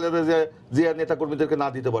বেগম খালেদা জিয়া নেতাকর্মীদেরকে না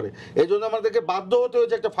দিতে পারে। এই জন্য আমাদেরকে বাধ্য হতে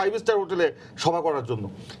হয়েছে একটা 5 স্টার হোটেলে সভা করার জন্য।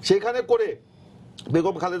 সেখানে করে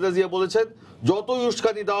বেগম খালেদা জিয়া বলেছেন যতই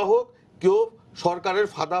উস্কানি দেওয়া হোক কেউ সরকারের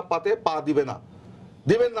ফাঁদা পাতে পা দিবেন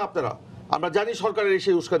না আপনারা। আমরা জানি সরকারের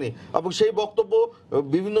সেই উস্কানি, এবং সেই বক্তব্য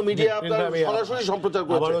বিভিন্ন মিডিয়া আপনারা সরাসরি সম্প্রচার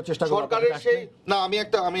করেছে সরকারের সেই। না, আমি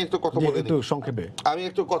একটা কথা বলি, একটু সংক্ষেপে আমি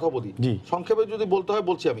একটু কথা বলি, সংক্ষেপে যদি বলতে হয়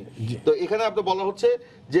বলছি আমি। তো এখানে আপনার বলা হচ্ছে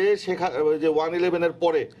যে 1/11-এর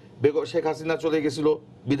পরে শেখ হাসিনা চলে গেছিল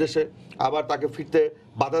বিদেশে, আবার তাকে ফিরতে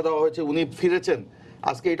বাধা দেওয়া হয়েছে, উনি ফিরেছেন।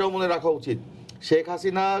 আজকে এটাও মনে রাখা উচিত, শেখ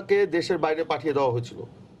হাসিনাকে দেশের বাইরে পাঠিয়ে দেওয়া হয়েছিল,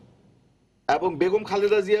 এবং বেগম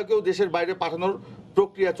খালেদা জিয়াকেও দেশের বাইরে পাঠানোর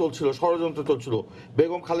প্রক্রিয়া চলছিল, ষড়যন্ত্র চলছিল।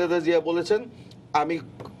 বেগম খালেদা জিয়া বলেছেন আমি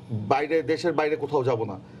দেশের বাইরে কোথাও যাব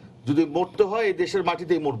না, যদি মরতে হয় এই দেশের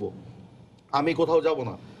মাটিতেই মরবো, আমি কোথাও যাব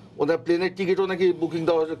না। ওনার প্লেনের টিকিটও নাকি বুকিং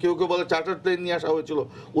দেওয়া হয়েছিল, কেউ বলে চার্টার প্লেন নিয়ে আসা হয়েছিল।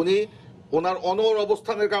 ওনার অনড়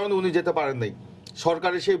অবস্থানের কারণে উনি যেতে পারেন নাই।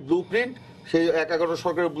 সরকারের সেই ব্লু প্রিন্ট, সেই 11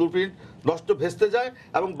 সরকারের ব্লু প্রিন্ট নষ্ট ভেস্তে যায়,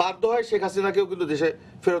 এবং বাধ্য হয় শেখ হাসিনাকেও কিন্তু দেশে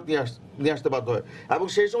ফেরত নিয়ে আসতে বাধ্য হয়। এবং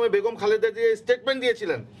সেই সময় বেগম খালেদা জিয়া স্টেটমেন্ট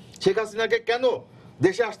দিয়েছিলেন শেখ হাসিনাকে কেন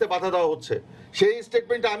দেশে আসতে বাধা দেওয়া হচ্ছে, সেই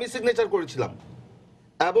স্টেটমেন্টে আমি সিগনেচার করেছিলাম।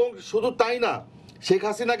 এবং শুধু তাই না, শেখ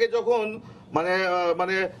হাসিনাকে যখন মানে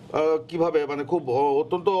মানে কিভাবে মানে খুব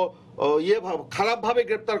অত্যন্ত খারাপভাবে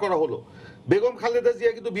গ্রেপ্তার করা হলো, বেগম খালেদা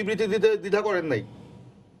জিয়া কিন্তু বিবৃতি দিতে দ্বিধা করেন নাই।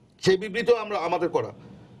 সেই বিবৃতিও আমাদের করা,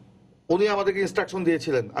 উনি আমাদেরকে ইনস্ট্রাকশন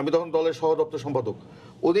দিয়েছিলেন, আমি তখন দলের সহ দপ্তর সম্পাদক,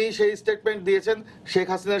 উনি সেই স্টেটমেন্ট দিয়েছেন, শেখ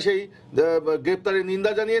হাসিনা সেই গ্রেপ্তারের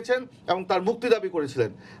নিন্দা জানিয়েছেন এবং তার মুক্তি দাবি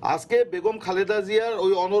করেছিলেন। আজকে বেগম খালেদা জিয়ার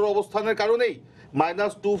ওই অনড় অবস্থানের কারণেই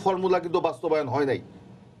 -2 ফর্মুলা কিন্তু বাস্তবায়ন হয় নাই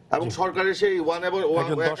এবং সরকারের সেই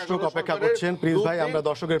দর্শক অপেক্ষা করছেন প্রিন্স ভাই, আমরা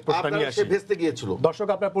দর্শকের প্রশ্ন নিয়ে আসি। ভেস্তে গিয়েছিল। দর্শক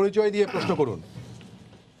আপনার পরিচয় দিয়ে প্রশ্ন করুন।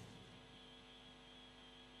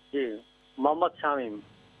 জি, মোহাম্মদ শামীম।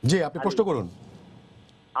 জি, আপনি প্রশ্ন করুন।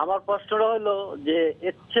 আমার প্রশ্নটা হলো যে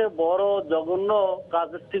এর চেয়ে বড় জঘন্য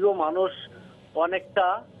কাজের থেকেও মানুষ অনেকটা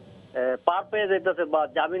পার পেয়ে যাইতেছে বা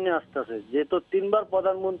জামিনে আসতেছে, যেহেতু 3বার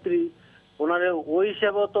প্রধানমন্ত্রী, ওনারে ওই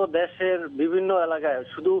হিসেবে তো দেশের বিভিন্ন এলাকায়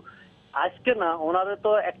শুধু আজকে না, ওনারে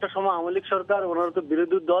তো একটা সময় আওয়ামী লীগ সরকার ওনারা তো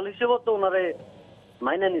বিরোধী দল হিসেবে তো ওনারে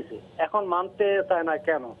মাইনে নিছে, এখন মানতে চায় না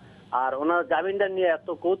কেন? আর ওনার জামিনটা নিয়ে এত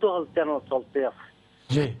কৌতূহল কেন চলতে আছে?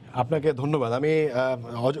 জি, আপনাকে ধন্যবাদ। আমি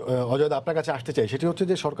অজয় আপনার কাছে আসতে চাই, সেটি হচ্ছে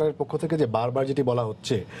যে সরকারের পক্ষ থেকে যে বারবার যেটি বলা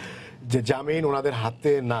হচ্ছে যে জামিন ওনাদের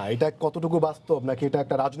হাতে না, এটা কতটুকু বাস্তব নাকি এটা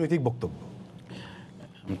একটা রাজনৈতিক বক্তব্য?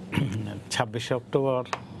 26 অক্টোবর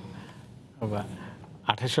বা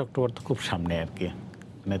 28 অক্টোবর তো খুব সামনে আর কি,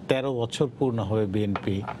 মানে 13 বছর পূর্ণ হবে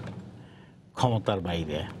বিএনপি ক্ষমতার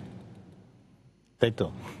বাইরে, তাই তো?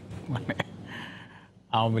 মানে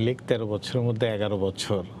আওয়ামী লীগ 13 বছরের মধ্যে 11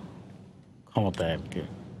 বছর ক্ষমতায় আর কি।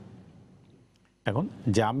 এখন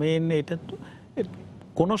জামিন, এটা তো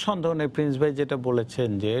কোনো সন্দেহ নেই, প্রিন্স ভাই যেটা বলেছেন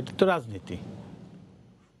যে এটা তো রাজনীতি।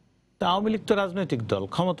 তা আওয়ামী লীগ তো রাজনৈতিক দল,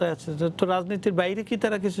 ক্ষমতায় আছে, তো রাজনীতির বাইরে কি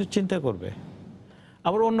তারা কিছু চিন্তা করবে?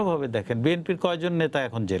 আবার অন্যভাবে দেখেন, বিএনপির কয়জন নেতা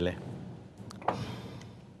এখন জেলে?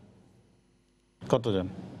 কতজন?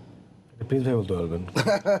 প্রিন্স ভাই বলতে পারবেন।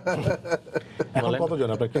 এখন কতজন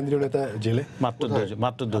আপনার কেন্দ্রীয় নেতা জেলে? মাত্র 2জন।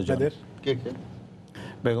 মাত্র 2জন। কে কে?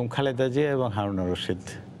 বেগম খালেদা জিয়া এবং হারুনুর রশিদ।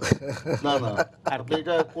 না না, আপনি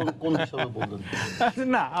এটা কোন হিসাবে বললেন?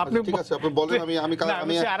 না, আপনি ঠিক আছে, আপনি বলেন, আমি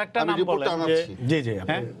আরেকটা আমি নাম রিপোর্টটা বলেন আনাচ্ছি। জি জি,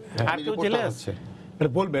 আর কেউ জেলে আছে?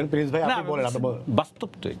 বলবেন প্রিন্স ভাই, আপনি বলেন। বাস্তব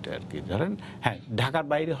তো এটা আর কি, ধরেন হ্যাঁ ঢাকার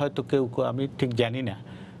বাইরে হয়তো কেউ আমি ঠিক জানি না,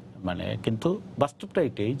 মানে কিন্তু বাস্তবটা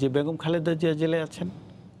এটাই যে বেগম খালেদা জিয়া জেলে আছেন,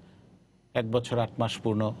 1 বছর 8 মাস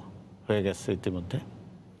পূর্ণ হয়ে গেছে ইতিমধ্যে।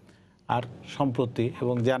 আর সম্প্রতি,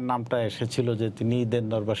 এবং যার নামটা এসেছিল যে তিনি ঈদের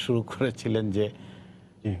দরবার শুরু করেছিলেন, যে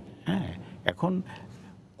হ্যাঁ, এখন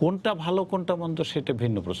কোনটা ভালো কোনটা মন্দ সেটা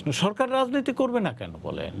ভিন্ন প্রশ্ন। সরকার রাজনীতি করবে না কেন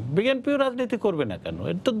বলেন? বিএনপিও রাজনীতি করবে না কেন?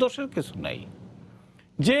 এর তো দোষের কিছু নাই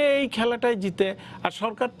যে এই খেলাটাই জিতে। আর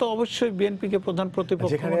সরকার তো অবশ্যই বিএনপিকে প্রধান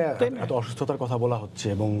প্রতিপক্ষ, যেখানে এত অসুস্থতার কথা বলা হচ্ছে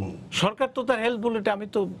এবং সরকার তো তার হেলথ বুলেটিন, আমি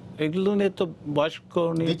তো এগুলো নিয়ে তো বয়স্ক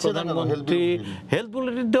প্রধানমন্ত্রী হেলথ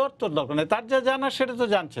বুলেটিন দেওয়ার তো দরকার নেই, তার যা জানা সেটা তো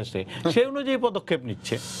জানছে, সেই অনুযায়ী পদক্ষেপ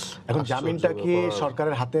নিচ্ছে। এখন জামিনটা কি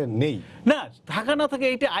সরকারের হাতে নেই? না, থাকা না থাকে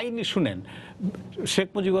এইটা আইনি। শুনেন, শেখ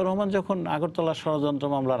মুজিবুর রহমান যখন আগরতলা ষড়যন্ত্র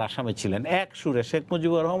মামলার আসামি ছিলেন, এক সুরে শেখ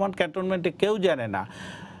মুজিবুর রহমান ক্যান্টনমেন্টে কেউ জানে না,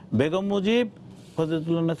 বেগম মুজিব,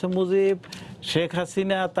 মুজিব, শেখ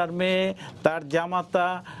হাসিনা, তার মেয়ে, তার জামাতা,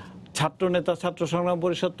 ছাত্র নেতা, ছাত্র সংগ্রাম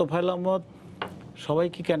পরিষদ তোফায়েল আহমদ, সবাই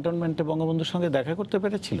কি ক্যান্টনমেন্টে বঙ্গবন্ধুর সঙ্গে দেখা করতে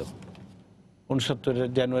পেরেছিল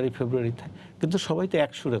 69-এর জানুয়ারি ফেব্রুয়ারিতে? কিন্তু সবাই তো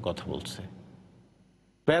এক সুরে কথা বলছে।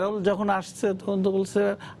 প্যারোল যখন আসছে তখন তো বলছে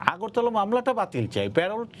আগরতলা মামলাটা বাতিল চাই,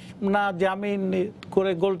 প্যারোল না জামিন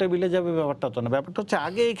করে গোল টেবিলে যাবে, ব্যাপারটা তো না। ব্যাপারটা হচ্ছে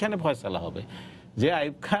আগে এইখানে ফয়সালা হবে যে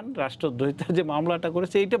আইয়ুব খান রাষ্ট্রদ্রোহিতা যে মামলাটা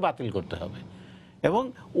করেছে এইটা বাতিল করতে হবে। এবং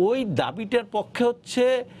ওই দাবিটার পক্ষে হচ্ছে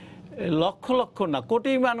লক্ষ লক্ষ না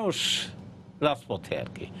কোটি মানুষ রাজপথে আর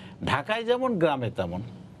কি, ঢাকায় যেমন গ্রামে তেমন।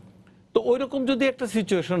 তো ওই রকম যদি একটা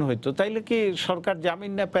সিচুয়েশন হইতো, তাইলে কি সরকার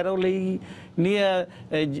জামিন না প্যারোল এই নিয়ে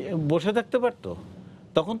বসে থাকতে পারতো?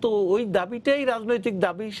 তখন তো ওই দাবিটাই রাজনৈতিক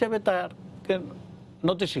দাবি হিসেবে তাকে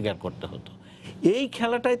নতি স্বীকার করতে হতো। এই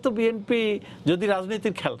খেলাটাই তো বিএনপি যদি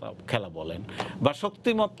রাজনীতির খেলা বলেন বা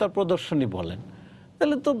শক্তিমত্তার প্রদর্শনী বলেন,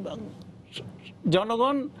 তাহলে তো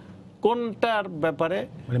জনগণ কোনটার ব্যাপারে,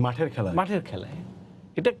 মানে মাঠের খেলায়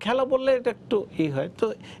এটা খেলা বললে এটা একটু হয়। তো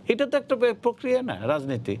এটা তো একটা প্রক্রিয়া না,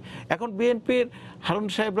 রাজনীতি। এখন বিএনপির হারুন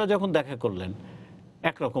সাহেবরা যখন দেখা করলেন,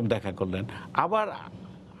 একরকম দেখা করলেন, আবার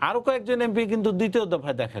আরো কয়েকজন এমপি কিন্তু দ্বিতীয়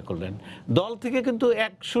দফায় দেখা করলেন, দল থেকে কিন্তু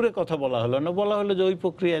এক সুরে কথা বলা হলো না, বলা হলো যে ওই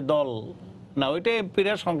প্রক্রিয়ায় দল না, ওইটা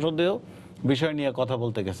এমপিরা সংসদেও বিষয় নিয়ে কথা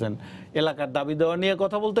বলতে গেছেন, এলাকার দাবি দেওয়া নিয়ে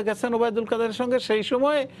কথা বলতে গেছেন ওবায়দুল কাদেরের সঙ্গে, সেই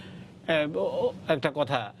সময় একটা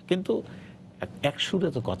কথা, কিন্তু এক সুরে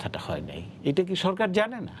তো কথাটা হয় নাই। এটা কি সরকার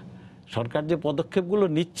জানে না? সরকার যে পদক্ষেপগুলো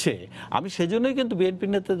নিচ্ছে, আমি সেজন্যই কিন্তু বিএনপি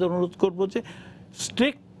নেতাদের অনুরোধ করবো যে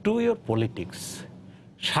স্ট্রিক্ট টু ইয়োর পলিটিক্স।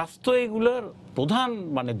 স্বাস্থ্য এগুলোর প্রধান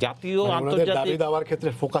মানে জাতীয় মানে ওনাদের দাবি আন্তর্জাতিক দাওয়ার ক্ষেত্রে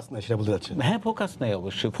ফোকাস নাই, সেটা বলতে চাচ্ছেন? হ্যাঁ, ফোকাস নাই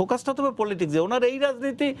অবশ্যই। ফোকাসটা তবে পলিটিক্সে। ওনার এই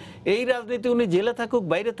রাজনীতি উনি জেলে থাকুক,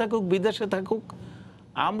 বাইরে থাকুক, বিদেশে থাকুক,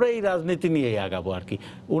 আমরা এই রাজনীতি নিয়েই আগাবো আর কি।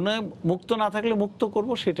 উনি মুক্ত না থাকলে মুক্ত করব,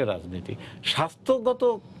 সেটা রাজনীতি। স্বাস্থ্যগত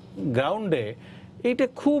গ্রাউন্ডে এইটা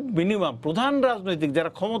খুব মিনিমাম। প্রধান রাজনৈতিক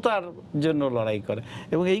যারা ক্ষমতার জন্য লড়াই করে,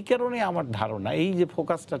 এবং এই কারণে আমার ধারণা এই যে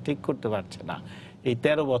ফোকাসটা ঠিক করতে পারছে না। এই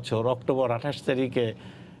 13 বছর অক্টোবর 28 তারিখে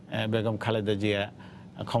বেগম খালেদা জিয়া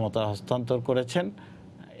ক্ষমতা হস্তান্তর করেছেন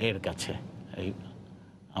এর কাছে, এই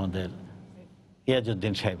আমাদের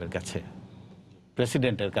ইয়াজউদ্দিন সাহেবের কাছে,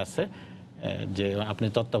 প্রেসিডেন্টের কাছে, যে আপনি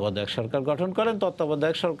তত্ত্বাবধায়ক সরকার গঠন করেন।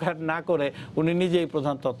 তত্ত্বাবধায়ক সরকার না করে উনি নিজেই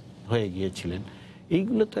প্রধান হয়ে গিয়েছিলেন।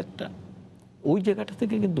 এইগুলো তো একটা, ওই জায়গাটা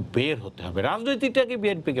থেকে কিন্তু বের হতে হবে। রাজনীতিটাকে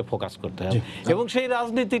বিএনপিকে ফোকাস করতে হবে, এবং সেই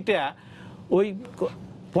রাজনীতিটা ওই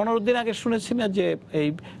 15 দিন আগে শুনেছি না যে এই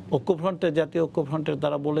ঐক্যফ্রন্টের, জাতীয় ঐক্যফ্রন্টের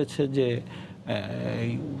তারা বলেছে যে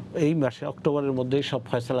এই মাসে অক্টোবরের মধ্যেই সব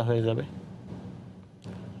ফয়সালা হয়ে যাবে,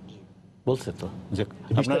 বলছে তো, যে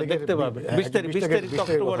আপনারা দেখতে পাবেন 20 তারিখ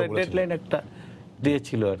অক্টোবরের ডেডলাইন একটা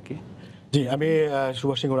দিয়েছিল আর কি। জি, আমি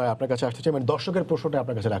সুভাষ সিংহ রায় আপনার কাছে আসতে চাই, মানে দর্শকের প্রশ্নটা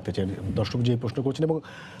আপনার কাছে রাখতে চাই। দর্শক যে প্রশ্ন করছেন, এবং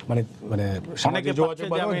মানে মানে সামাজিক যোগাযোগ,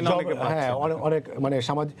 হ্যাঁ, অনেক মানে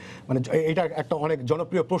সামাজিক, মানে এটা একটা অনেক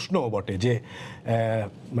জনপ্রিয় প্রশ্নও বটে যে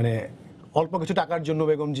মানে অল্প কিছু টাকার জন্য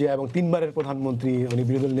বেগম জিয়া এবং 3 বারের প্রধানমন্ত্রী, উনি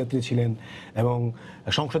বিরোধী দল নেত্রী ছিলেন, এবং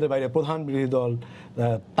সংসদের বাইরে প্রধান বিরোধী দল,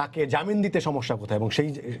 তাকে জামিন দিতে সমস্যা কোথায়? এবং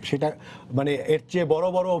সেটা মানে এর চেয়ে বড়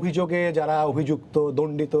বড় অভিযোগে যারা অভিযুক্ত,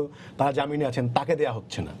 দণ্ডিত, তারা জামিনে আছেন, তাকে দেয়া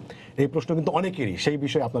হচ্ছে না। এই প্রশ্ন কিন্তু অনেকেরই। সেই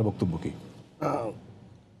বিষয়ে আপনার বক্তব্য কি?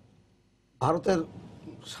 ভারতের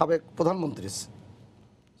সাবেক প্রধানমন্ত্রী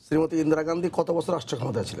শ্রীমতী ইন্দিরা গান্ধী কত বছর রাষ্ট্র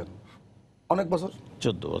ক্ষমতায় ছিলেন? অনেক বছর,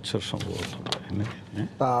 14 বছর সম্ভবত।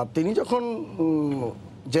 তা তিনি যখন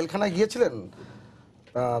জেলখানায় গিয়েছিলেন,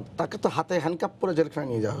 তাকে তো হাতে হ্যান্ডকাপ করে জেলখানায়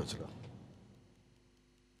নিয়ে যাওয়া হয়েছিল।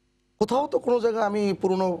 কোথাও তো কোনো জায়গায় আমি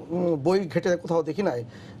পুরনো বই ঘেটে কোথাও দেখি নাই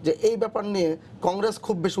যে এই ব্যাপার নিয়ে কংগ্রেস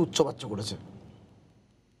খুব বেশি উচ্চবাচ্য করেছে।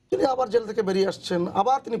 তিনি আবার জেল থেকে বেরিয়ে আসছেন,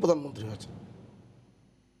 আবার তিনি প্রধানমন্ত্রী হয়েছেন।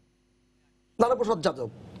 লালু প্রসাদ যাদব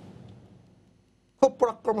খুব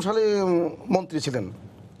পরাক্রমশালী মন্ত্রী ছিলেন,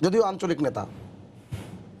 যদিও আঞ্চলিক নেতা,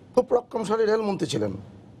 খুব পরাক্রমশালী রেলমন্ত্রী ছিলেন।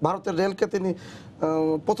 ভারতের রেলকে তিনি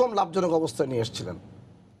প্রথম লাভজনক অবস্থায় নিয়ে এসেছিলেন।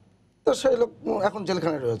 তো সেই লোক এখন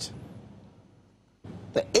জেলখানায় রয়েছে।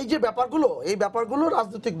 তা এই যে ব্যাপারগুলো, এই ব্যাপারগুলো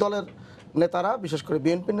রাজনৈতিক দলের নেতারা, বিশেষ করে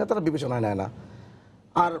বিএনপির নেতারা বিবেচনায় নেয় না।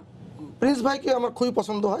 আর প্রিন্স ভাইকে আমার খুবই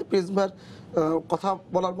পছন্দ হয়। প্রিন্স ভাইয়ের কথা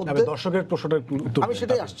বলার মধ্যে দর্শকের প্রশ্নটা আমি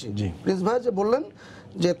সেটাই আসছি। প্রিন্স ভাই যে বললেন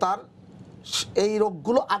যে তার এই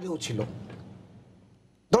রোগগুলো আগেও ছিল।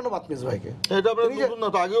 ধন্যবাদ প্রিন্স ভাইকে।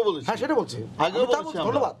 হ্যাঁ, সেটা বলছি,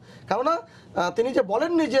 ধন্যবাদ। কেননা তিনি যে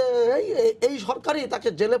বলেননি যে এই সরকারই তাকে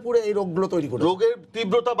জেলে পুরে এই রোগগুলো তৈরি করে, রোগের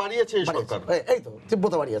তীব্রতা বাড়িয়েছে এই সরকার। এই তো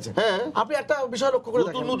তীব্রতা বাড়িয়েছে। আপনি একটা বিষয় লক্ষ্য করে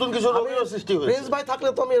দেখেন, নতুন কিছু রোগের সৃষ্টি হয়েছে। প্রিন্স ভাই থাকলে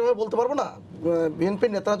তো আমি এভাবে বলতে পারবো না।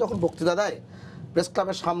 বিএনপির নেতারা যখন বক্তৃতা দেয় প্রেস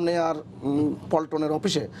ক্লাবের সামনে আর পল্টনের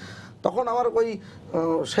অফিসে, তখন আমার ওই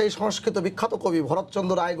সেই সংস্কৃত বিখ্যাত কবি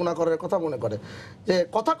ভরতচন্দ্র রায়গুণাকরের কথা মনে করে যে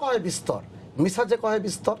কথা কয় বিস্তর, মিসাজে কয়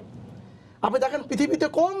বিস্তর। আপনি দেখেন পৃথিবীতে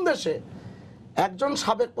কোন দেশে একজন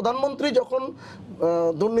সাবেক প্রধানমন্ত্রী যখন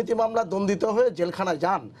দুর্নীতি মামলা দণ্ডিত হয়ে জেলখানায়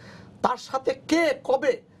যান, তার সাথে কে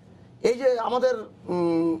কবে, এই যে আমাদের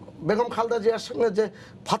বেগম খালেদা জিয়ার সঙ্গে যে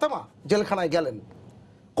ফাতেমা জেলখানায় গেলেন,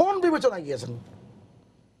 কোন বিবেচনায় গিয়েছেন,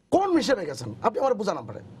 কোন মিশনে গেছেন, আপনি আমার বোঝান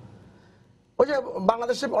পারে। ওই যে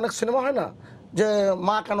বাংলাদেশে অনেক সিনেমা হয় না যে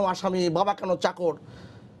মা কেন আসামি, বাবা কেন চাকর,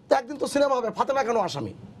 তো একদিন তো সিনেমা হবে ফাতেমা কেন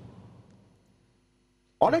আসামি।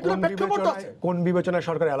 অনেকগুলো প্রেক্ষাপট আছে। কোন বিবেচনায়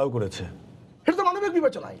সরকার অ্যালাউ করেছে? এটা তো মানবিক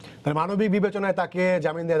বিবেচনায়। মানবিক বিবেচনায় তাকে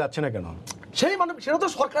জামিন দেওয়া যাচ্ছে না কেন? সেই মানবিক, সেটা তো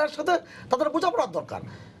সরকারের সাথে তাদের বোঝাপড়ার দরকার।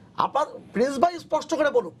 আপনার প্রিন্স ভাই স্পষ্ট করে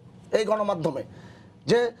বলুক এই গণমাধ্যমে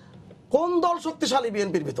যে কোন দল শক্তিশালী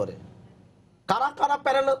বিএনপির ভিতরে, কারা কারা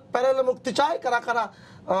প্যারেলে মুক্তি চায়, কারা কারা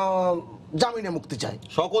জামিনে মুক্তি চায়।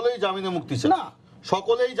 সকলেই জামিনে মুক্তি চায় না,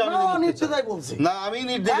 সকলেই জামিনে মুক্তি চায়। বলছি না, আমি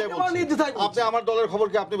নির্দ্বিধায় বলছি। আপনি আমার দলের খবর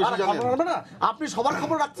কি আপনি বেশি জানেন না? আপনি সবার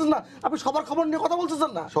খবর রাখতেছেন না, আপনি সবার খবর নিয়ে কথা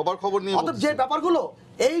বলতেছেন না। সবার খবর নিয়ে অতএব যে ব্যাপারগুলো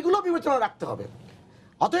এইগুলো বিবেচনা রাখতে হবে।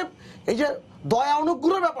 অতএব এই যে দয়া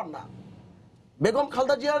অনুগ্রহের ব্যাপার না, বেগম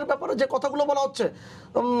খালেদা জিয়ার ব্যাপারে যে কথাগুলো বলা হচ্ছে,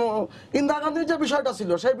 ইন্দিরা গান্ধীর যে বিষয়টা ছিল,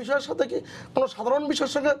 সেই বিষয়ের সাথে কি কোনো সাধারণ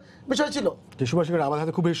বিষয়ের সঙ্গে বিষয় ছিল? আমার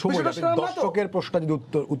হাতে খুব দর্শকের প্রশ্ন যদি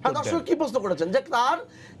উত্তর দর্শক কি প্রশ্ন করেছেন যে তার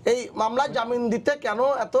এই মামলায় জামিন দিতে কেন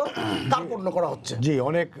এত কার্পণ্য করা হচ্ছে? জি,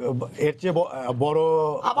 অনেক এর চেয়ে বড়।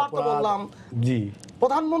 আবার তো বললাম, জি,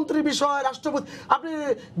 প্রধানমন্ত্রী বিষয়, রাষ্ট্রপতি, আপনি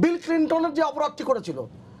বিল ক্লিন্টনের যে অপরাধটি করেছিল,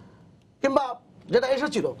 কিংবা যেটা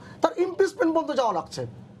এসেছিল তার ইমপিচমেন্ট পর্যন্ত যাওয়া লাগছে।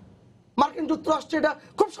 মার্কিন যুক্তরাষ্ট্রে এটা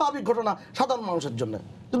খুব স্বাভাবিক ঘটনা সাধারণ মানুষের জন্য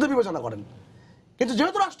যদি বিবেচনা করেন, কিন্তু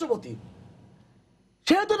যেহেতু রাষ্ট্রপতি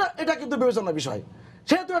সেহেতু এটা কিন্তু বিবেচনার বিষয়,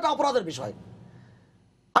 সেহেতু এটা অপরাধের বিষয়।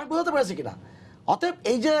 আমি বোঝাতে পেরেছি কিনা? অতএব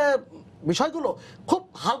এই যে বিষয়গুলো খুব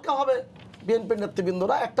হালকাভাবে বিএনপির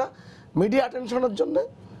নেতৃবৃন্দরা একটা মিডিয়া অ্যাটেনশনের জন্য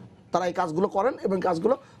তারা এই কাজগুলো করেন এবং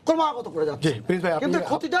কাজগুলো ক্রমাগত করে যাচ্ছে, কিন্তু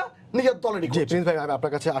ক্ষতিটা নিজের দলেরই। প্রিন্স ভাই, আমি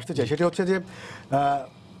আপনার কাছে আসতে চাই, সেটা হচ্ছে যে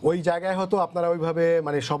ওই জায়গায় হয়তো আপনারা ওইভাবে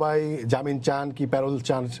মানে সবাই জামিন চান কি প্যারোল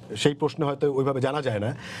চান সেই প্রশ্ন হয়তো ওইভাবে জানা যায় না,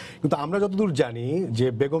 কিন্তু আমরা যতদূর জানি যে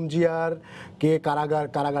বেগম জিয়ার কে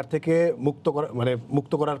কারাগার থেকে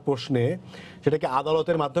মুক্ত করার প্রশ্নে সেটা কি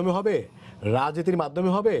আদালতের মাধ্যমে হবে, রাজনীতির মাধ্যমে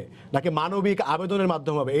হবে, নাকি মানবিক আবেদনের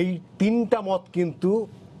মাধ্যমে হবে? এই তিনটা মত কিন্তু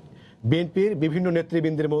বিএনপির বিভিন্ন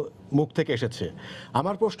নেতৃবৃন্দের মুখ থেকে এসেছে।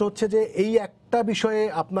 আমার প্রশ্ন হচ্ছে যে এই একটা বিষয়ে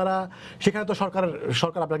আপনারা, সেখানে তো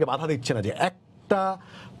সরকার আপনাকে বাধা দিচ্ছে না যে একটা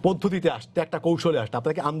পদ্ধতিতে আসতে, একটা কৌশলে আসতে,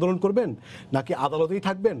 আপনাকে আন্দোলন করবেন নাকি আদালতেই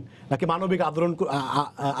থাকবেন, নাকি মানবিক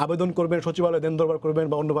আবেদন করবেন, সচিবালয়ে দেন দরবার করবেন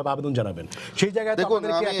বা অন্যভাবে আবেদন জানাবেন? সেই জায়গায়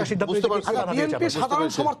সাধারণ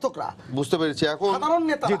সমর্থকরা বুঝতে পেরেছি। এখন সাধারণ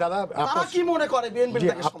নেতা তারা কি মনে করে বিএনপির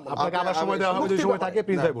থেকে আপনাকে আবার সময় দেওয়া হবে, যদি সময় থাকে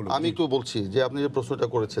প্লিজ ভাই বলুন। আমি একটু বলছি যে আপনি যে প্রশ্নটা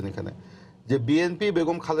করেছেন এখানে, যে বিএনপি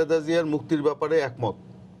বেগম খালেদা জিয়ার মুক্তির ব্যাপারে একমত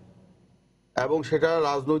এবং সেটা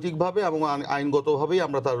রাজনৈতিকভাবে এবং আইনগতভাবেই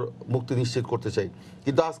আমরা তার মুক্তি নিশ্চিত করতে চাই,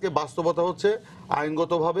 কিন্তু আজকে বাস্তবতা হচ্ছে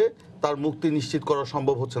আইনগতভাবে তার মুক্তি নিশ্চিত করা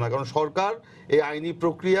সম্ভব হচ্ছে না, কারণ সরকার এই আইনি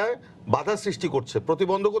প্রক্রিয়ায় বাধা সৃষ্টি করছে,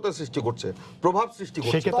 প্রতিবন্ধকতা সৃষ্টি করছে, প্রভাব সৃষ্টি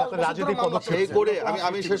করছে। সেই করে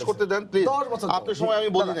আমি শেষ করতে দেন প্লিজ, আপনার সময় আমি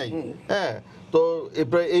বলি নাই। হ্যাঁ, তো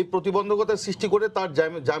এই প্রতিবন্ধকতা সৃষ্টি করে তার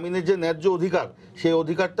জামিনের যে ন্যায্য অধিকার, সেই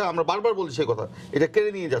অধিকারটা আমরা বারবার বলি, সেই কথা এটা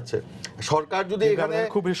কেড়ে নিয়ে যাচ্ছে সরকার। যদি এখানে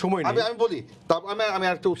আমি বলি, আমি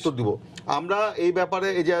একটা উত্তর দিব। আমরা এই ব্যাপারে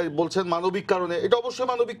এই যে বলছেন মানবিক কারণে, এটা অবশ্যই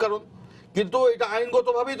মানবিক কারণ, কিন্তু এটা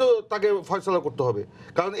আইনগতভাবেই তো তাকে ফয়সালা করতে হবে,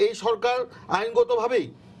 কারণ এই সরকার আইনগতভাবেই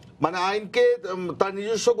মানে আইনকে তার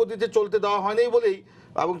নিজস্ব গতিতে চলতে দেওয়া হয়নি বলেই,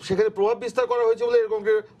 এবং সেখানে প্রভাব বিস্তার করা হয়েছে বলে এরকম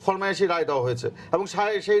ফরমায়েশি রায় দেওয়া হয়েছে, এবং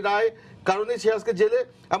সেই রায় কারণে সে আজকে জেলে,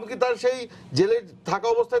 এমনকি তার সেই জেলে থাকা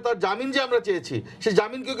অবস্থায় তার জামিন যে আমরা চেয়েছি, সেই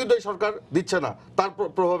জামিনকেও কিন্তু এই সরকার দিচ্ছে না তার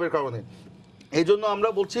প্রভাবের কারণে। এই জন্য আমরা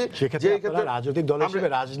বলছি যে রাজনৈতিক দল হিসেবে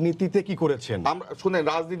রাজনীতিতে কি করেছেন? আমরা শুনেন,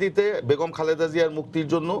 রাজনীতিতে বেগম খালেদা জিয়ার মুক্তির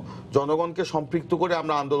জন্য জনগণকে সম্পৃক্ত করে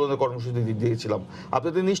আমরা আন্দোলনের কর্মসূচি দিয়েছিলাম।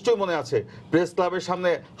 আপনাদের নিশ্চয়ই মনে আছে, প্রেস ক্লাবের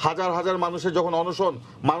সামনে হাজার হাজার মানুষের যখন অনশন,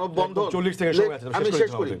 মানববন্ধন, আমি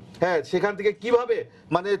শেষ করি, হ্যাঁ, সেখান থেকে কিভাবে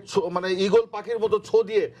মানে ঈগল পাখির মতো ছো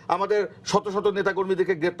দিয়ে আমাদের শত শত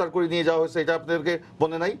নেতাকর্মীদেরকে গ্রেপ্তার করে নিয়ে যাওয়া হয়েছে, এটা আপনাদেরকে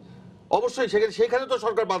মনে নাই? অবশ্যই সেখানে তো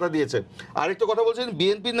সরকার বাধা দিয়েছে। আরেকটা কথা বলছেন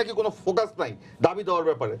বিএনপির নাকি কোনো ফোকাস নাই দাবি দেওয়ার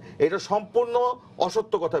ব্যাপারে, এটা সম্পূর্ণ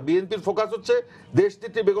অসত্য কথা। বিএনপির ফোকাস হচ্ছে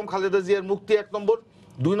দেশনেত্রী বেগম খালেদা জিয়ার মুক্তি 1 নম্বর,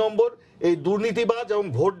 2 নম্বর এই দুর্নীতিবাজ এবং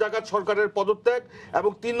ভোট ডাকাত সরকারের পদত্যাগ,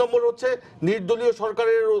 এবং 3 নম্বর হচ্ছে নির্দলীয়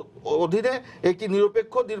সরকারের অধীনে একটি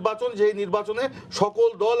নিরপেক্ষ নির্বাচন, যেই নির্বাচনে সকল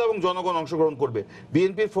দল এবং জনগণ অংশগ্রহণ করবে।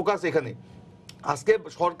 বিএনপির ফোকাস এখানে। আজকে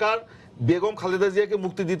সরকার বেগম খালেদা জিয়াকে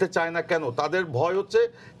মুক্তি দিতে চায় না কেন? তাদের ভয় হচ্ছে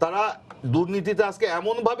তারা দুর্নীতিতে আজকে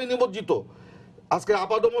এমনভাবে নিমজ্জিত, আজকে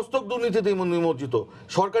আপাদমস্তক দুর্নীতিতে নিমজ্জিত,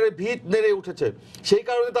 সরকারের ভিত নেড়ে উঠেছে। সেই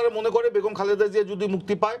কারণে তারা মনে করে বেগম খালেদা জিয়া যদি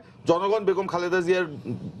মুক্তি পায়, জনগণ বেগম খালেদা জিয়ার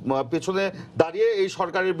পেছনে দাঁড়িয়ে এই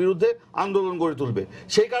সরকারের বিরুদ্ধে আন্দোলন গড়ে তুলবে।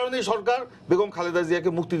 সেই কারণেই সরকার বেগম খালেদা জিয়াকে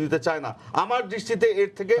মুক্তি দিতে চায় না। আমার দৃষ্টিতে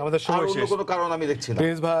এর থেকে আর অন্য কোনো কারণ আমি দেখছি না।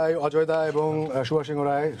 প্রিন্স ভাই, অজয় দা এবং সুভাষ সিংহ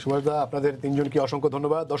রায়, সুভাষ দা, আপনাদের তিনজনকে অসংখ্য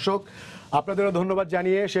ধন্যবাদ। দর্শক, আপনাদেরও ধন্যবাদ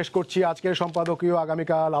জানিয়ে শেষ করছি আজকের সম্পাদকীয়।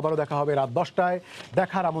 আগামীকাল আবারও দেখা হবে রাত 10টায়।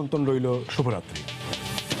 দেখার আমন্ত্রণ রইল। শুভরাত্রি।